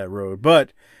be down that road.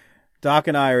 But Doc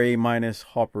and I are A-.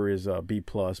 Hopper is B+.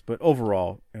 But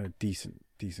overall, decent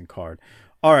card.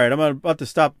 All right, I'm about to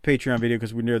stop the Patreon video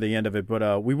because we're near the end of it.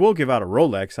 But we will give out a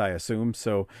Rolex, I assume.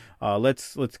 So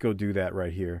let's go do that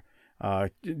right here.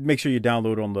 Make sure you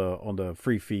download on the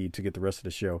free feed to get the rest of the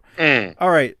show.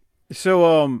 All right,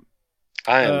 so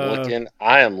I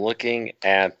am looking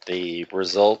at the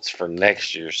results for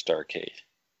next year's Starrcade.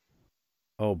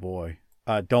 Oh boy,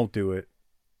 don't do it.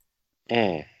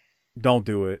 Don't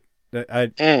do it.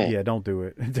 Yeah, don't do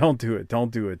it. Don't do it.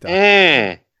 Don't do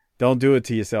it. Don't do it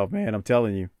to yourself, man. I'm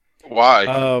telling you.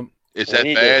 Why? Is that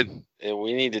bad?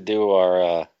 We need to do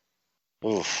our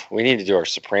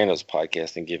Sopranos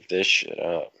podcast and give this shit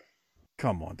up.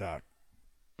 Come on, Doc.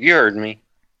 You heard me.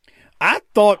 I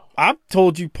thought I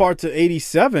told you parts of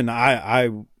 87. I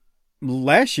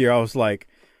last year I was like,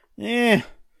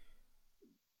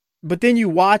 but then you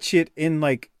watch it and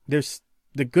like there's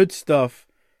the good stuff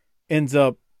ends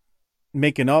up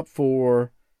making up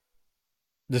for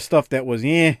the stuff that was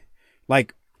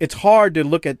like it's hard to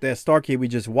look at that Starrcade we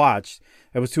just watched.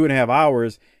 That was 2.5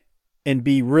 hours and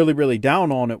be really, really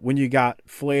down on it when you got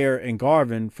Flair and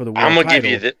Garvin for the world title.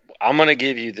 I'm gonna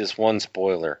give you this one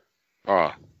spoiler.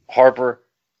 Harper,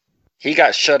 he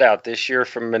got shut out this year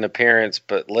from an appearance,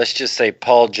 but let's just say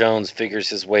Paul Jones figures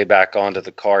his way back onto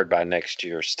the card by next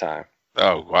year's time.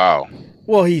 Oh, wow.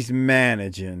 Well, he's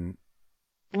managing.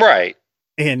 Right.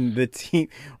 And the team,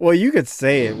 well, you could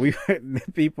say it.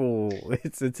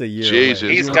 It's a year. Jesus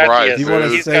He's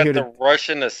Christ. got the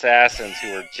Russian assassins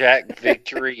who are Jack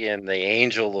Victory and the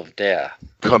Angel of Death.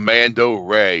 Commando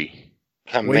Ray.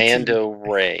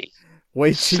 Ray.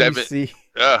 Wait till you see.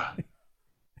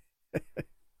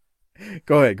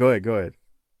 Go ahead.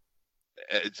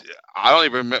 I don't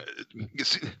even remember.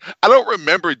 I don't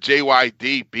remember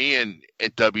JYD being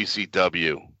at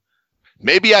WCW.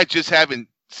 Maybe I just haven't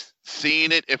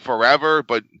seen it in forever,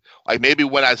 but like maybe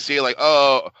when I see it, like,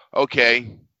 oh,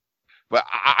 okay. But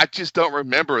I just don't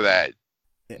remember that.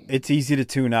 It's easy to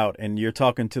tune out, and you're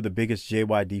talking to the biggest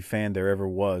JYD fan there ever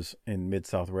was in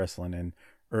Mid-South Wrestling and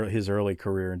his early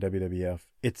career in WWF.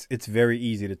 It's very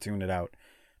easy to tune it out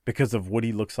because of what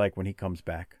he looks like when he comes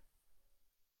back.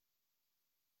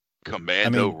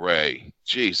 Commando Ray.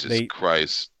 Jesus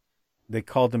Christ. They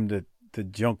called him the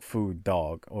junk food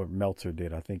dog, or Meltzer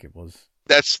did, I think it was.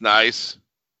 That's nice.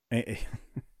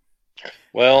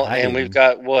 Well, and we've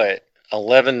got,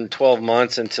 11, 12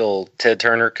 months until Ted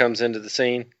Turner comes into the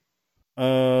scene?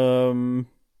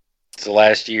 It's the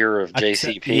last year of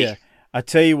JCP. I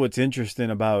tell you what's interesting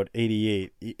about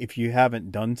 88. If you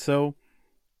haven't done so,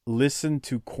 listen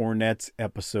to Cornette's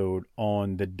episode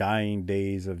on the dying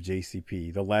days of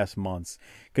JCP, the last months,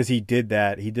 because he did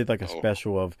that. He did like a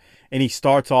special of, and he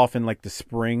starts off in like the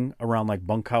spring around like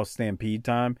Bunkhouse Stampede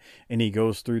time, and he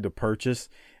goes through the purchase,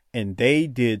 and they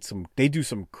do some.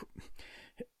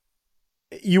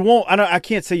 You won't. I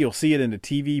can't say you'll see it in the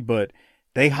TV, but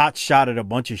they hot shotted a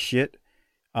bunch of shit,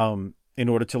 in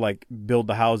order to like build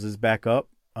the houses back up,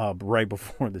 right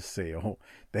before the sale.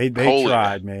 They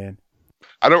tried, man.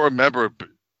 I don't remember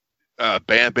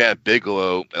Bam Bam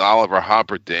Bigelow and Oliver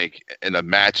Humperdinck in a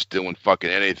match doing fucking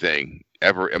anything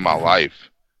ever in my life.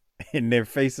 And they're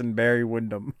facing Barry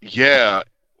Windham. Yeah,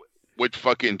 with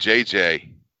fucking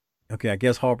JJ. Okay, I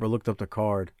guess Harper looked up the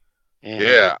card.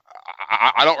 Yeah,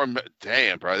 I don't remember.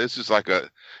 Damn, bro, this is like a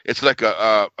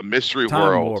mystery Time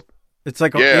world. warp. It's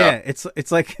like it's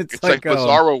like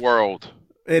Bizarro World.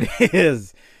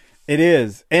 It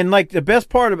is, and like the best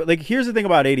part of it, like here's the thing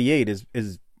about 88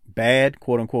 is bad,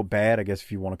 quote unquote bad, I guess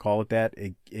if you want to call it that.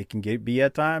 It can be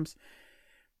at times.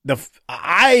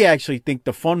 I actually think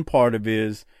the fun part of it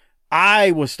is I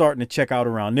was starting to check out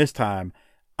around this time.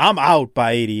 I'm out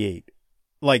by 88,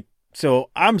 like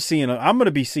so I'm going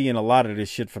to be seeing a lot of this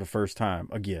shit for the first time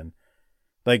again,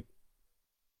 like.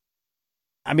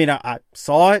 I mean, I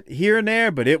saw it here and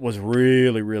there, but it was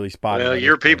really, really spotty. Well,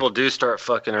 your people do start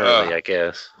fucking early, I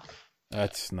guess.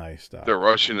 That's nice stuff. The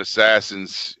Russian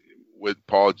assassins with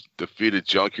Paul defeated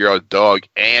Junkyard Dog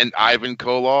and Ivan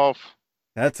Koloff.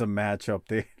 That's a matchup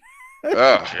there.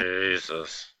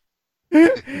 Jesus.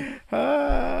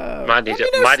 Might need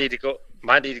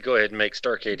to go ahead and make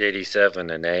Starrcade 87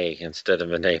 an A instead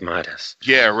of an A-.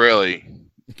 Yeah, really.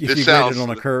 This sounds on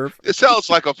a curve. It sounds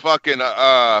like a fucking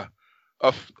a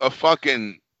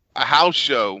house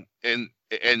show in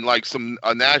like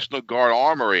a National Guard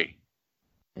armory.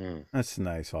 That's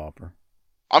nice, Hopper.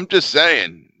 I'm just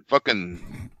saying,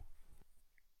 fucking,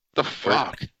 the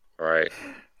fuck. Right.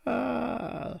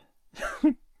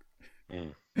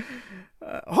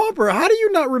 Harper, how do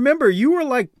you not remember? You were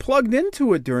like plugged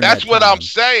into it during That's that what time. I'm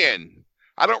saying.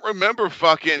 I don't remember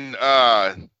fucking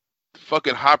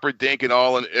Hopper Dink and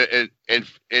all and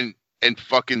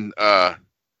fucking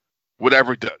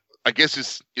whatever. I guess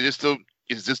is this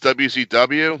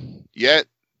WCW yet?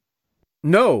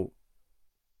 No,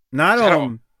 not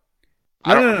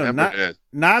I don't remember it.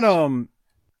 No,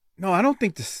 I don't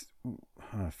think this.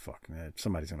 Oh, fuck, man.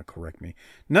 Somebody's gonna correct me.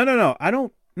 No. I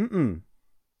don't.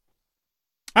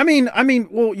 I mean,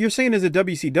 well, you're saying is it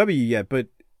WCW yet, but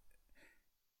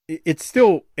it's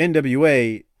still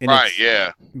NWA, and right? it's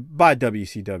Yeah, by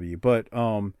WCW. But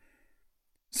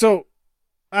so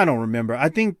I don't remember. I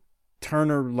think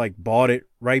Turner like bought it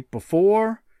right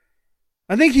before.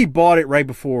 I think he bought it right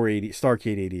before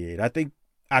Starrcade '88. I think.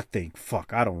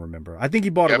 Fuck, I don't remember. I think he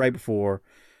bought it right before.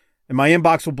 And my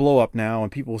inbox will blow up now,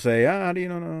 and people will say, do you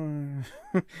know?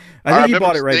 I think he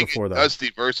bought it right before, though.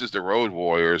 Dusty versus the Road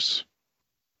Warriors.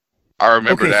 I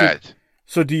remember that.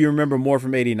 So do you remember more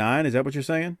from '89? Is that what you're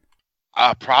saying?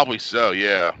 Probably so,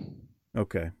 yeah.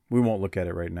 Okay. We won't look at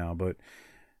it right now, but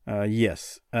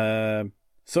yes.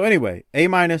 So anyway, A-,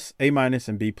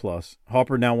 and B+.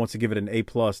 Harper now wants to give it an A+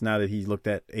 now that he's looked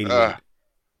at 88.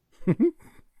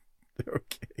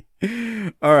 Okay.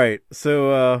 All right.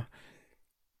 So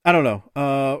I don't know.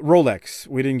 Rolex.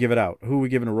 We didn't give it out. Who are we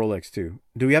giving a Rolex to?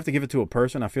 Do we have to give it to a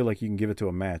person? I feel like you can give it to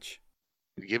a match.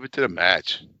 Give it to the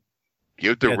match.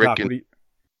 Give it to Rick Doc, and...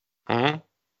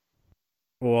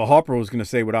 Well, Harper was going to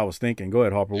say what I was thinking. Go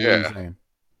ahead, Harper. What are you saying?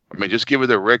 I mean, just give it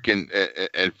to Rick and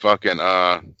fucking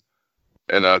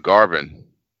Garvin.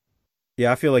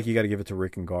 Yeah, I feel like you got to give it to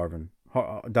Rick and Garvin.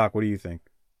 Doc, what do you think?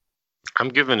 I'm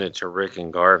giving it to Rick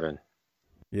and Garvin.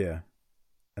 Yeah,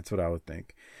 that's what I would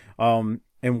think.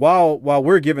 And while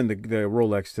we're giving the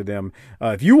Rolex to them,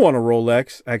 if you want a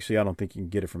Rolex, actually, I don't think you can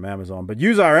get it from Amazon, but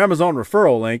use our Amazon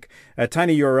referral link at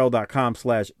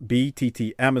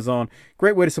tinyurl.com/BTTAmazon.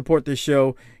 Great way to support this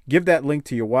show. Give that link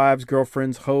to your wives,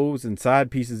 girlfriends, hoes, and side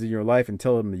pieces in your life and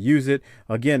tell them to use it.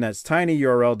 Again, that's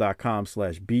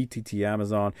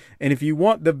tinyurl.com/BTTAmazon. And if you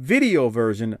want the video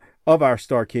version of our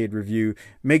Starrcade review,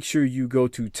 make sure you go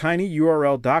to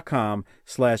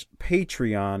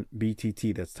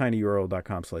tinyurl.com/PatreonBTT. That's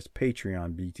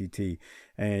tinyurl.com/PatreonBTT.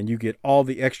 And you get all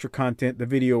the extra content, the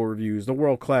video reviews, the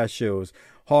world-class shows.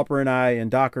 Harper and I and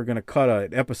Doc are going to cut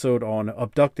an episode on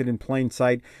Abducted in Plain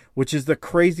Sight, which is the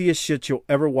craziest shit you'll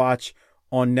ever watch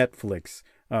on Netflix.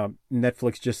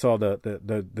 Netflix just saw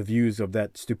the views of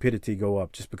that stupidity go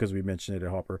up just because we mentioned it at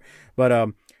Harper.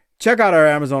 But check out our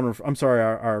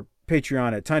our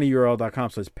Patreon at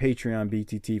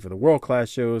tinyurl.com/PatreonBTT for the world-class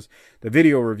shows, the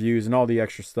video reviews, and all the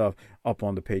extra stuff up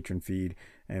on the patron feed,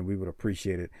 and we would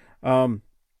appreciate it.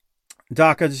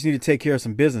 Doc, I just need to take care of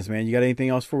some business, man. You got anything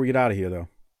else before we get out of here, though?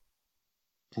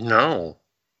 No.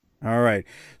 All right.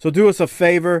 So do us a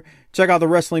favor. Check out the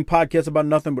wrestling podcast about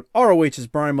nothing but ROH's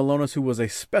Brian Malonis, who was a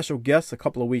special guest a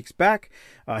couple of weeks back.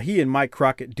 He and Mike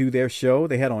Crockett do their show.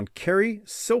 They had on Kerry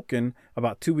Silken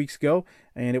about 2 weeks ago,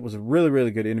 and it was a really,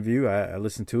 really good interview. I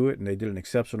listened to it, and they did an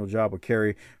exceptional job with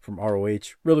Kerry from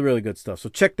ROH. Really, really good stuff. So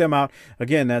check them out.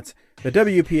 Again, that's the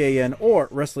WPAN or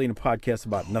Wrestling Podcast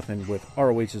About Nothing with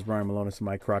ROH's Brian Malonis and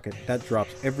Mike Crockett. That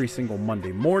drops every single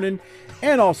Monday morning.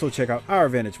 And also check out our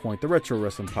Vantage Point, the Retro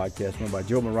Wrestling Podcast, run by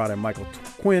Joe Murata and Michael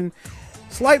Quinn.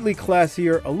 Slightly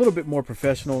classier, a little bit more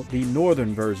professional, the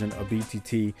northern version of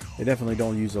BTT. They definitely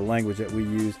don't use the language that we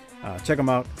use. Check them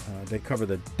out. They cover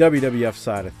the WWF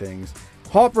side of things.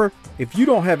 Harper, if you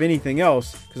don't have anything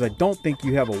else, because I don't think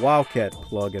you have a Wildcat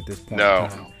plug at this point. No.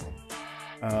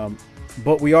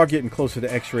 But we are getting closer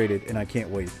to X-Rated, and I can't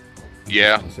wait.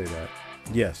 Yeah. I'll say that.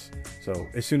 Yes. So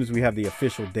as soon as we have the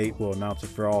official date, we'll announce it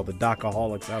for all the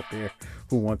Docaholics out there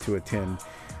who want to attend.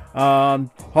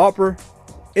 Harper,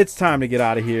 it's time to get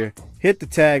out of here. Hit the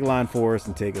tagline for us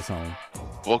and take us home.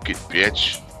 Book it,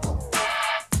 bitch.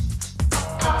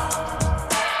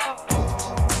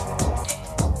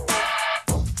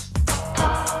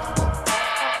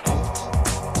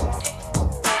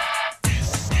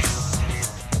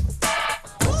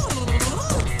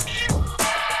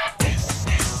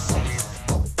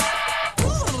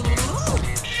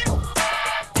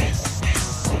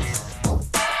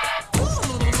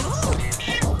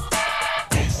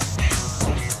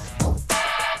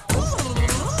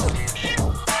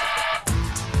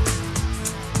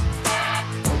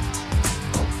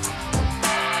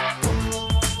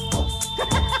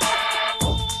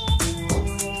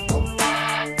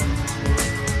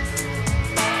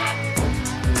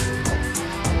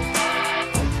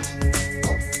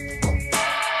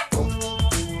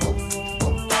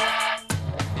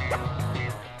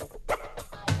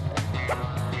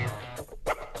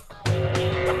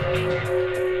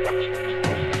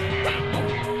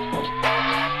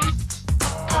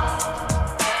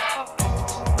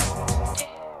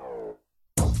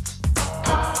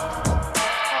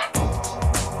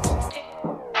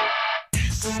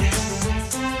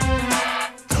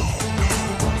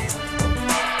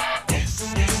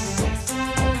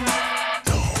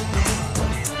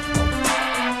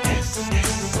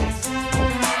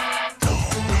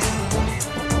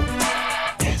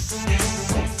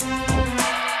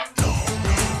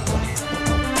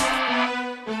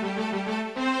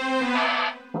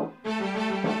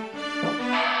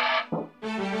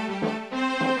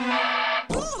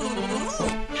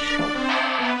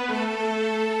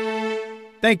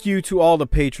 Thank you to all the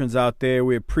patrons out there.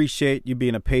 We appreciate you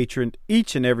being a patron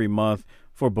each and every month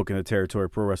for Booking the Territory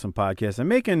Pro Wrestling Podcast and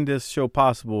making this show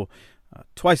possible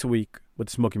twice a week with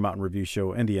the Smoky Mountain Review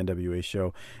Show and the NWA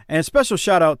Show. And special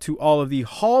shout out to all of the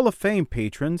Hall of Fame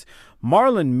patrons: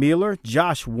 Marlon Mealer,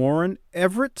 Josh Warren,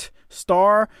 Everett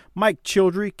Starr, Mike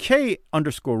Childry,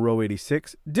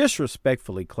 K_Row86,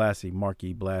 Disrespectfully Classy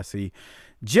Marky Blassie,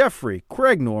 Jeffrey,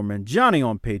 Craig Norman, Johnny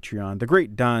on Patreon, the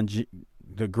great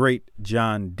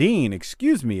John Dean, at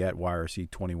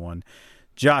YRC21,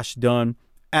 Josh Dunn,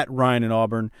 at Ryan in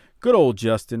Auburn, good old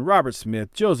Justin, Robert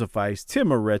Smith, Joseph Ice, Tim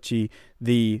Arechi,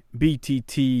 the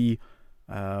BTT,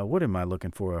 what am I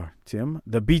looking for, Tim?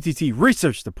 The BTT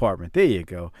Research Department, there you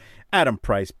go. Adam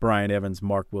Price, Brian Evans,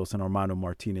 Mark Wilson, Armando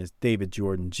Martinez, David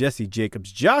Jordan, Jesse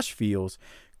Jacobs, Josh Fields,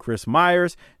 Chris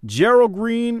Myers, Gerald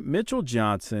Green, Mitchell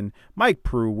Johnson, Mike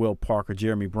Prue, Will Parker,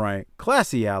 Jeremy Bryant,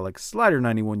 Classy Alex,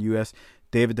 Slider91 US,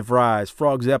 David DeVries,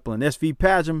 Frog Zeppelin, SV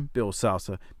Pagem, Bill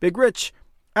Salsa, Big Rich,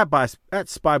 at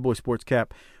Spyboy Sports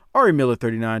Cap, Ari Miller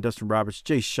 39, Dustin Roberts,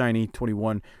 Jay Shiny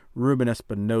 21, Ruben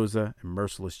Espinoza, and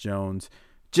Merciless Jones,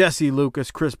 Jesse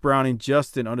Lucas, Chris Browning,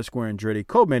 Justin_Andretti,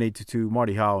 Coleman822,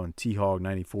 Marty Howell, and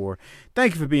T-Hog94.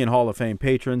 Thank you for being Hall of Fame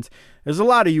patrons. There's a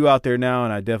lot of you out there now,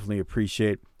 and I definitely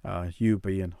appreciate you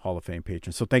being Hall of Fame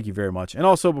patrons. So thank you very much. And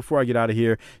also, before I get out of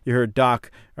here, you heard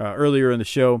Doc earlier in the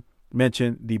show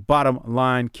mention the Bottom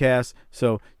Line Cast.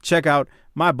 So check out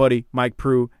my buddy Mike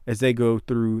Prue as they go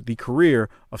through the career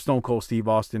of Stone Cold Steve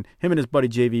Austin. Him and his buddy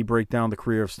JV break down the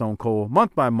career of Stone Cold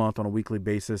month by month on a weekly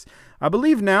basis. I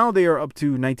believe now they are up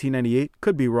to 1998.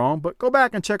 Could be wrong, but go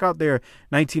back and check out their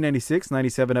 1996,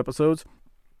 97 episodes.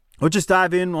 Or just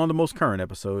dive in on the most current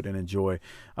episode and enjoy.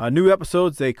 New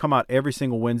episodes, they come out every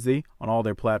single Wednesday on all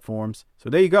their platforms. So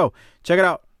there you go. Check it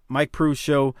out. Mike Prue's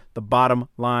show, The Bottom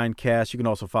Line Cast. You can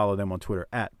also follow them on Twitter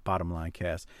at Bottom Line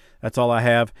Cast. That's all I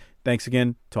have. Thanks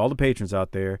again to all the patrons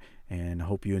out there, and I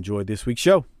hope you enjoyed this week's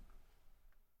show.